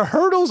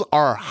 Hurdles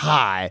are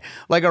high.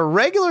 A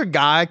regular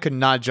guy could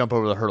not jump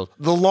over the hurdle.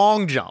 The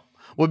long jump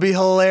would be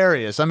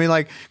hilarious.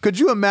 Could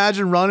you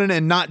imagine running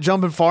and not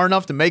jumping far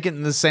enough to make it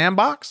in the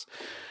sandbox?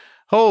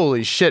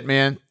 Holy shit,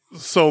 man.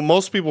 So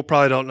most people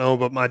probably don't know,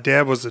 but my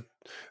dad was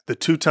the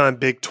 2-time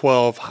Big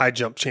 12 high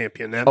jump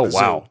champion at Mizzou.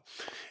 Wow.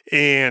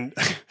 And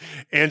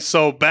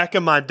so back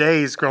in my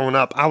days growing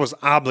up, I was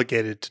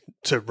obligated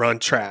to run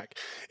track.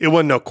 It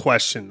wasn't no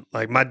question.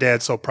 My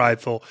dad's so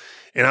prideful.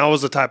 And I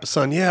was the type of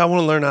son, I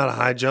want to learn how to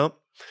high jump.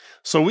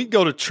 So we'd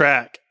go to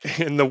track,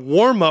 and the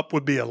warm-up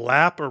would be a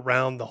lap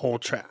around the whole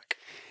track.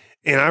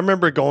 And I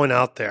remember going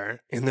out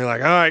there, and they're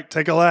like, all right,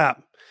 take a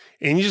lap.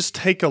 And you just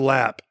take a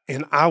lap,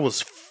 and I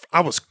was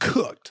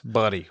cooked.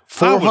 Buddy,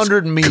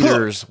 400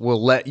 meters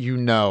will let you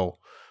know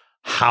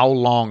how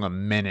long a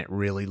minute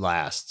really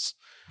lasts.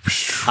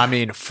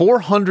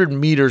 400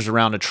 meters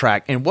around a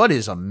track. And what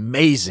is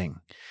amazing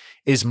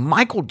is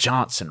Michael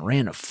Johnson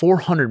ran a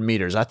 400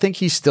 meters. I think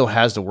he still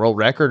has the world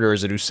record, or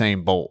is it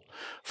Usain Bolt?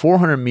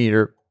 400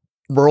 meter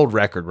world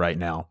record right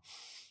now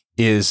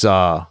is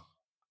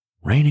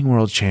reigning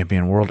world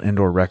champion, world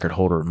indoor record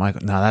holder.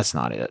 Michael. No, that's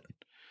not it.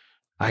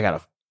 I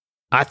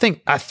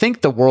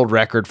think the world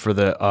record for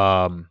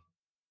the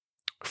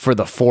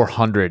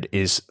 400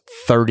 is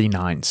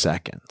 39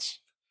 seconds,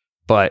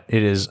 but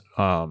it is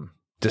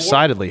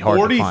decidedly hard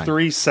to find.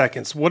 43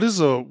 seconds. What is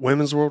the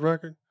women's world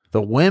record?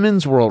 The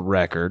women's world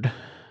record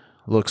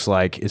looks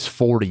like is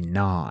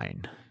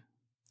 49.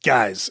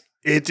 Guys,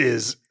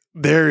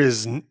 there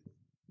is.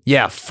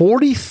 Yeah,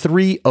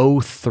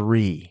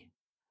 43:03.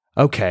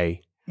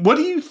 Okay. What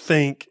do you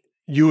think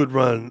you would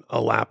run a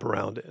lap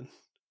around in?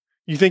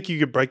 You think you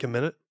could break a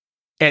minute?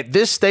 At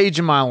this stage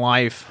in my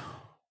life,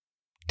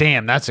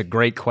 damn, that's a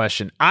great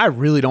question. I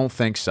really don't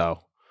think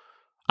so.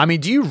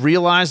 Do you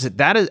realize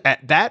that is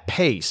at that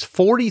pace,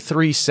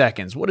 43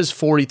 seconds? What is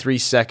 43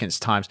 seconds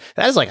times?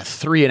 That is like a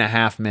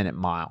 3.5 minute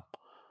mile,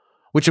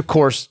 which of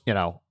course,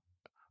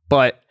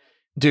 but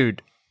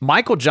dude,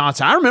 Michael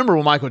Johnson, I remember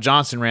when Michael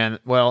Johnson ran,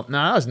 well, no,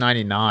 that was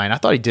 99. I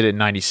thought he did it in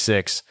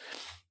 96.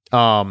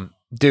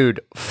 Dude,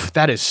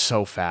 that is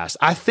so fast.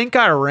 I think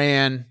I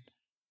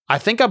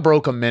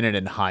broke a minute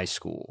in high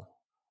school,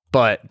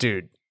 but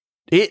dude,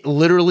 It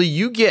literally,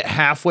 you get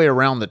halfway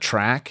around the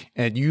track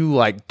and you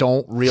like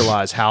don't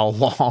realize how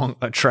long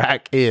a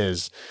track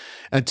is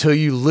until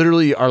you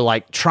literally are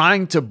like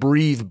trying to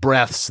breathe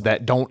breaths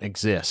that don't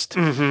exist.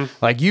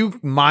 Like you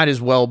might as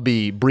well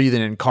be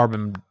breathing in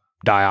carbon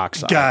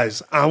dioxide.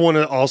 Guys, I want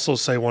to also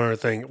say one other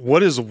thing.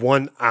 What is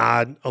one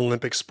odd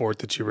Olympic sport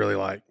that you really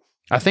like?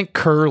 I think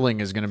curling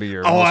is going to be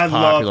your most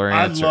popular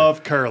answer. I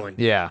love curling.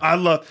 Yeah.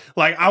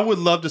 I would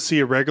love to see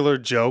a regular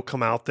Joe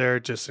come out there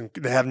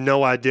they have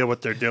no idea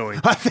what they're doing.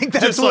 I think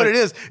that's what it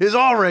is. It's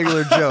all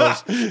regular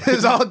Joes.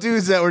 It's all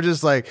dudes that were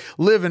just like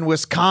live in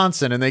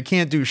Wisconsin and they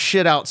can't do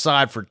shit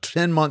outside for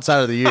 10 months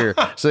out of the year.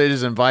 So they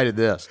just invited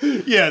this.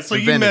 Yeah. So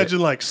you imagine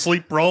like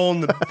sleep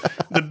rolling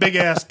the big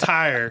ass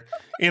tire.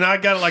 And I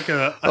got like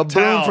a broom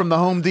towel from the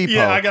Home Depot.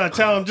 Yeah, I got a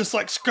towel. I'm just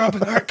like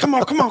scrubbing. All right, come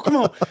on.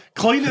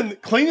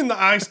 Cleaning the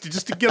ice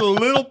just to get a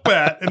little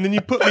pet. And then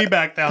you put me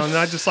back down. And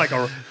I just like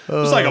a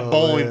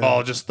bowling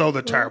ball. Just throw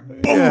the tire.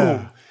 Boom.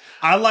 Yeah.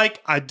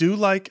 I do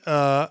like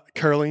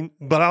curling,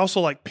 but I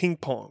also like ping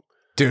pong.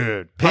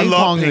 Dude, ping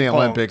pong in the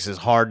Olympics is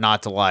hard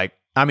not to like.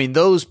 I mean,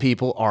 those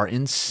people are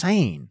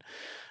insane.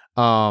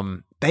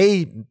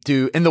 They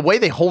do. And the way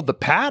they hold the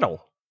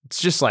paddle. It's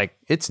just like,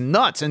 it's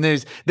nuts. And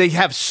they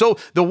have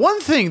the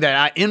one thing that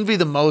I envy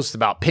the most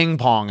about ping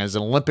pong as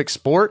an Olympic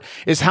sport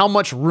is how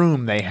much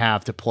room they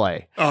have to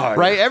play. Oh,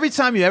 right? Yeah. Every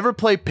time you ever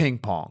play ping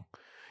pong,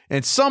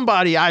 and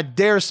I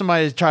dare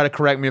somebody to try to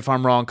correct me if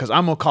I'm wrong, because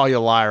I'm going to call you a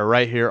liar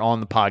right here on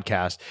the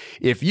podcast.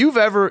 If you've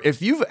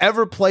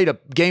ever played a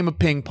game of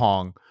ping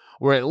pong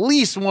where at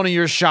least one of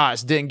your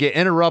shots didn't get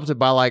interrupted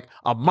by like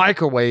a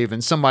microwave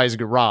in somebody's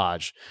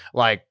garage,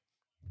 like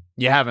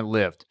you haven't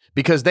lived.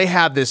 Because they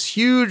have this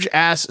huge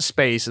ass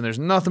space and there's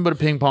nothing but a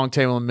ping pong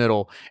table in the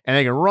middle and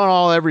they can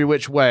run every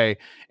which way.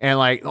 And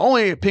like the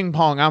only ping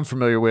pong I'm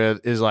familiar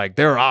with is like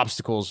there are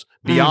obstacles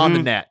beyond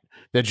the net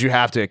that you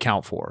have to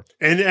account for.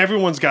 And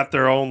everyone's got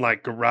their own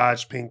like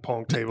garage ping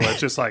pong table. It's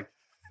just like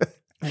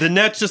the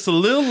net's just a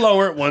little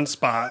lower at one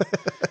spot.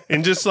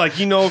 And just like,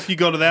 if you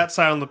go to that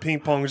side on the ping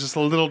pong, there's just a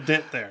little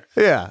dent there.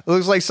 Yeah. It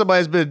looks like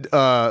somebody's been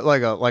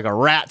like a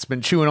rat's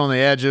been chewing on the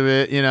edge of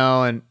it,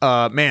 and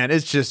man,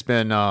 it's just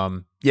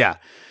been yeah,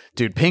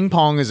 dude, ping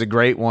pong is a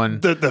great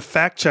one. The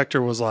fact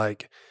checker was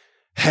like,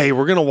 hey,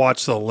 we're going to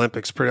watch the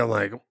Olympics. I'm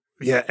like,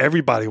 yeah,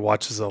 everybody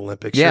watches the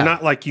Olympics. Yeah. You're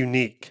not like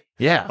unique.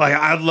 Yeah. Like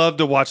I'd love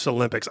to watch the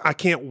Olympics. I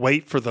can't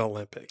wait for the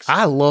Olympics.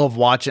 I love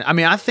watching. I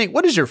mean,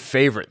 what is your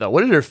favorite though?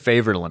 What is your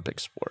favorite Olympic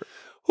sport?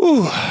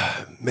 Ooh,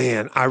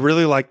 man, I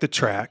really like the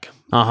track.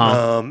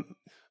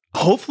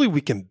 Hopefully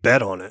we can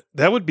bet on it.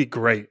 That would be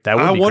great.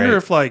 I wonder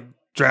if like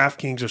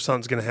DraftKings or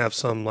something's going to have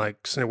some like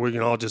we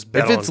can all just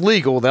bet on. If it's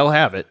legal, they'll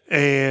have it.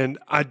 And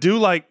I do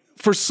like,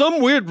 for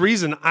some weird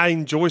reason, I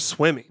enjoy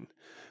swimming.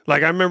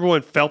 Like I remember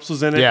when Phelps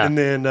was in it, and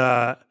then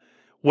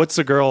what's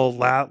the girl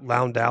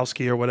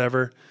Lewandowski or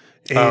whatever?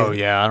 And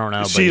I don't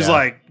know. She's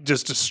like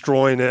just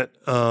destroying it.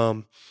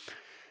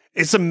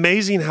 It's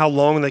amazing how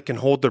long they can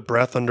hold their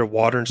breath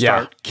underwater and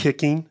start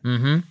kicking,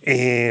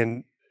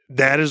 and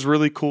that is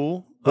really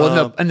cool.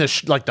 Well,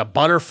 the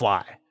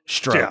butterfly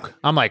stroke. Yeah.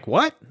 I'm like,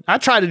 what? I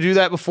tried to do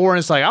that before, and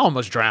it's like I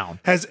almost drowned.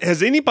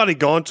 Has anybody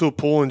gone to a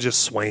pool and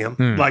just swam?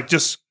 Like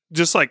just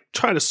like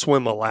try to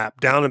swim a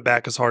lap down and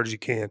back as hard as you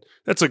can.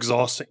 That's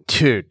exhausting,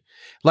 dude.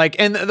 Like,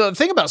 and the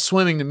thing about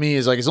swimming to me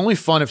is like it's only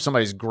fun if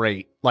somebody's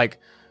great. Like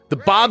the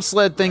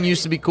bobsled thing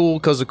used to be cool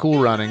because of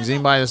Cool Runnings.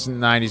 Anybody that's in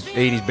the 90s,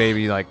 80s,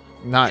 baby, like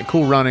not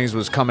Cool Runnings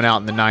was coming out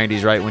in the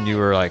 90s, right when you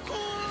were like,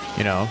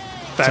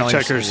 Fact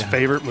Checker's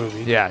favorite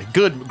movie. Yeah,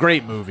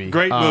 great movie.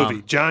 Great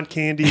movie. John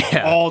Candy,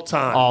 all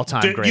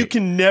time. Great. You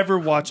can never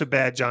watch a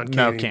bad John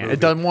Candy movie. It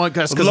doesn't want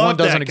because one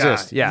doesn't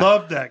exist. Yeah,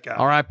 love that guy.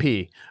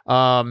 R.I.P.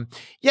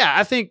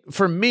 I think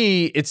for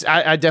me,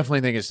 I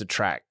definitely think it's the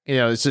track.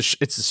 It's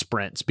the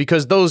sprints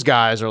because those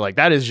guys are like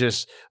that is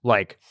just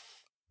like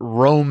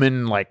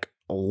Roman like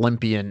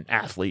Olympian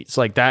athletes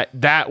like that.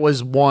 That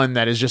was one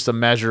that is just a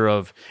measure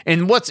of.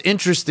 And what's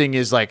interesting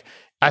is like.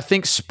 I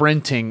think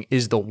sprinting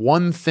is the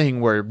one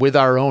thing where with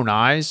our own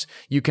eyes,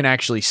 you can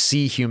actually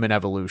see human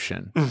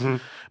evolution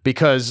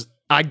because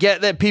I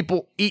get that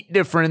people eat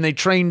different and they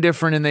train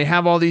different and they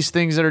have all these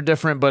things that are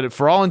different, but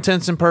for all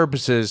intents and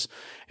purposes,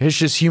 it's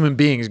just human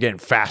beings getting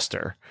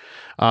faster.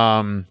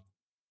 The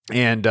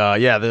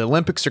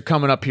Olympics are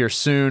coming up here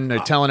soon. They're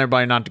telling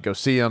everybody not to go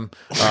see them.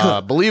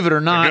 Believe it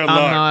or not,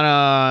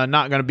 I'm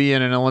not going to be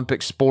in an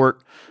Olympic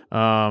sport.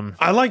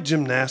 I like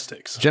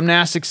gymnastics.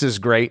 Gymnastics is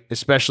great,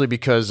 especially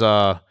because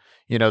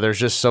there's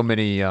just so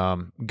many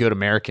good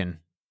American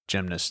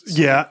gymnasts.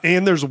 Yeah,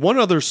 and there's one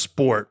other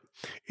sport.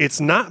 It's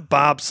not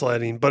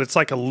bobsledding, but it's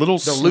like a little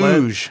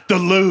luge. The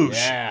luge.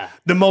 Yeah.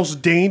 The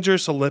most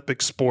dangerous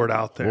Olympic sport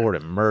out there. Lord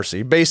have mercy.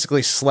 You're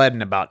basically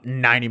sledding about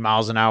 90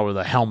 miles an hour with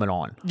a helmet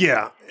on.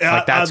 Yeah.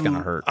 Like that's going to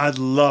hurt. I'd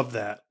love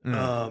that.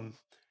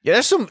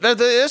 There's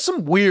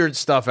some weird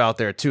stuff out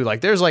there too.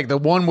 Like there's like the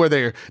one where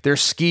they're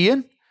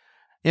skiing.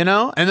 And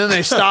then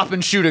they stop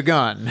and shoot a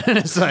gun. And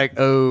it's like,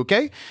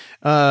 okay,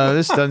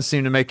 this doesn't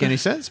seem to make any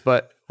sense,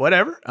 but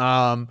whatever.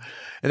 And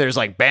there's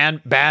like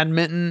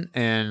badminton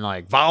and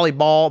like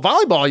volleyball.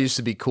 Volleyball used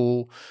to be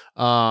cool.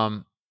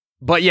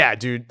 But yeah,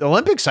 dude, the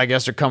Olympics, I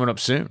guess, are coming up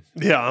soon.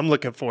 Yeah, I'm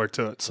looking forward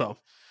to it. So,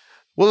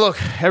 well,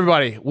 look,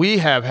 everybody, we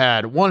have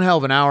had one hell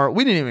of an hour.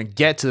 We didn't even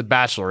get to the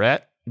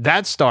Bachelorette.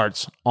 That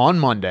starts on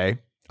Monday.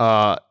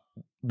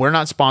 We're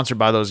not sponsored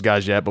by those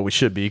guys yet, but we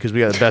should be because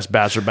we got the best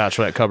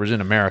Bachelorette covers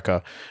in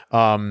America.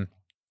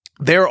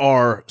 There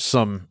are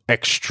some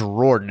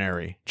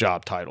extraordinary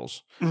job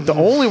titles. The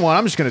only one,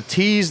 I'm just going to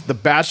tease the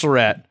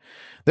Bachelorette.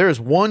 There is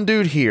one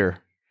dude here,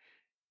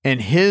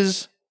 and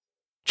his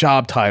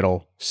job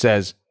title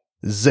says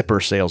Zipper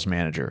Sales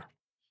Manager.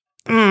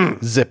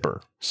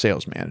 Zipper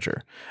Sales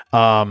Manager.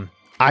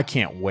 I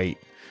can't wait.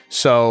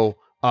 So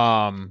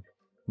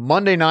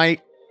Monday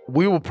night,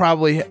 we will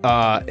probably,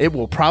 it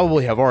will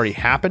probably have already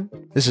happened.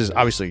 This is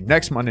obviously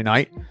next Monday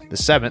night, the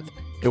 7th.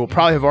 It will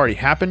probably have already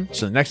happened.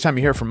 So the next time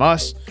you hear from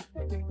us,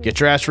 get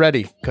your ass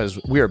ready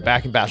because we are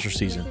back in Bachelor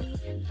season.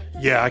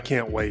 Yeah, I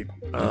can't wait.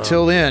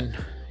 Until then,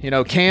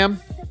 Cam.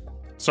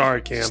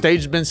 Sorry, Cam. Stage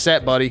has been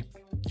set, buddy.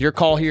 Your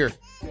call here.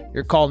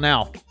 Your call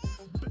now.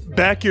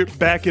 Back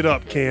it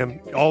up, Cam.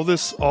 All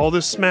this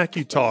smack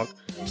you talk.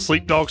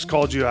 Sleep Dogs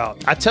called you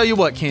out. I tell you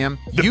what, Cam,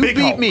 you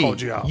beat me.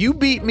 You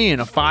beat me in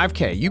a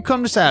 5K. You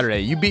come to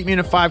Saturday. You beat me in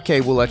a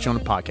 5K. We'll let you on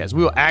the podcast.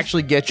 We will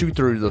actually get you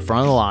through to the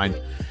front of the line,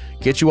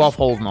 get you off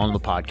holding on the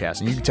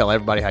podcast, and you can tell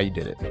everybody how you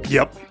did it.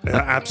 Yep,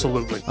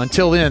 absolutely.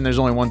 Until then, there's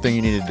only one thing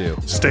you need to do.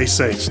 Stay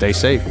safe. Stay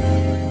safe.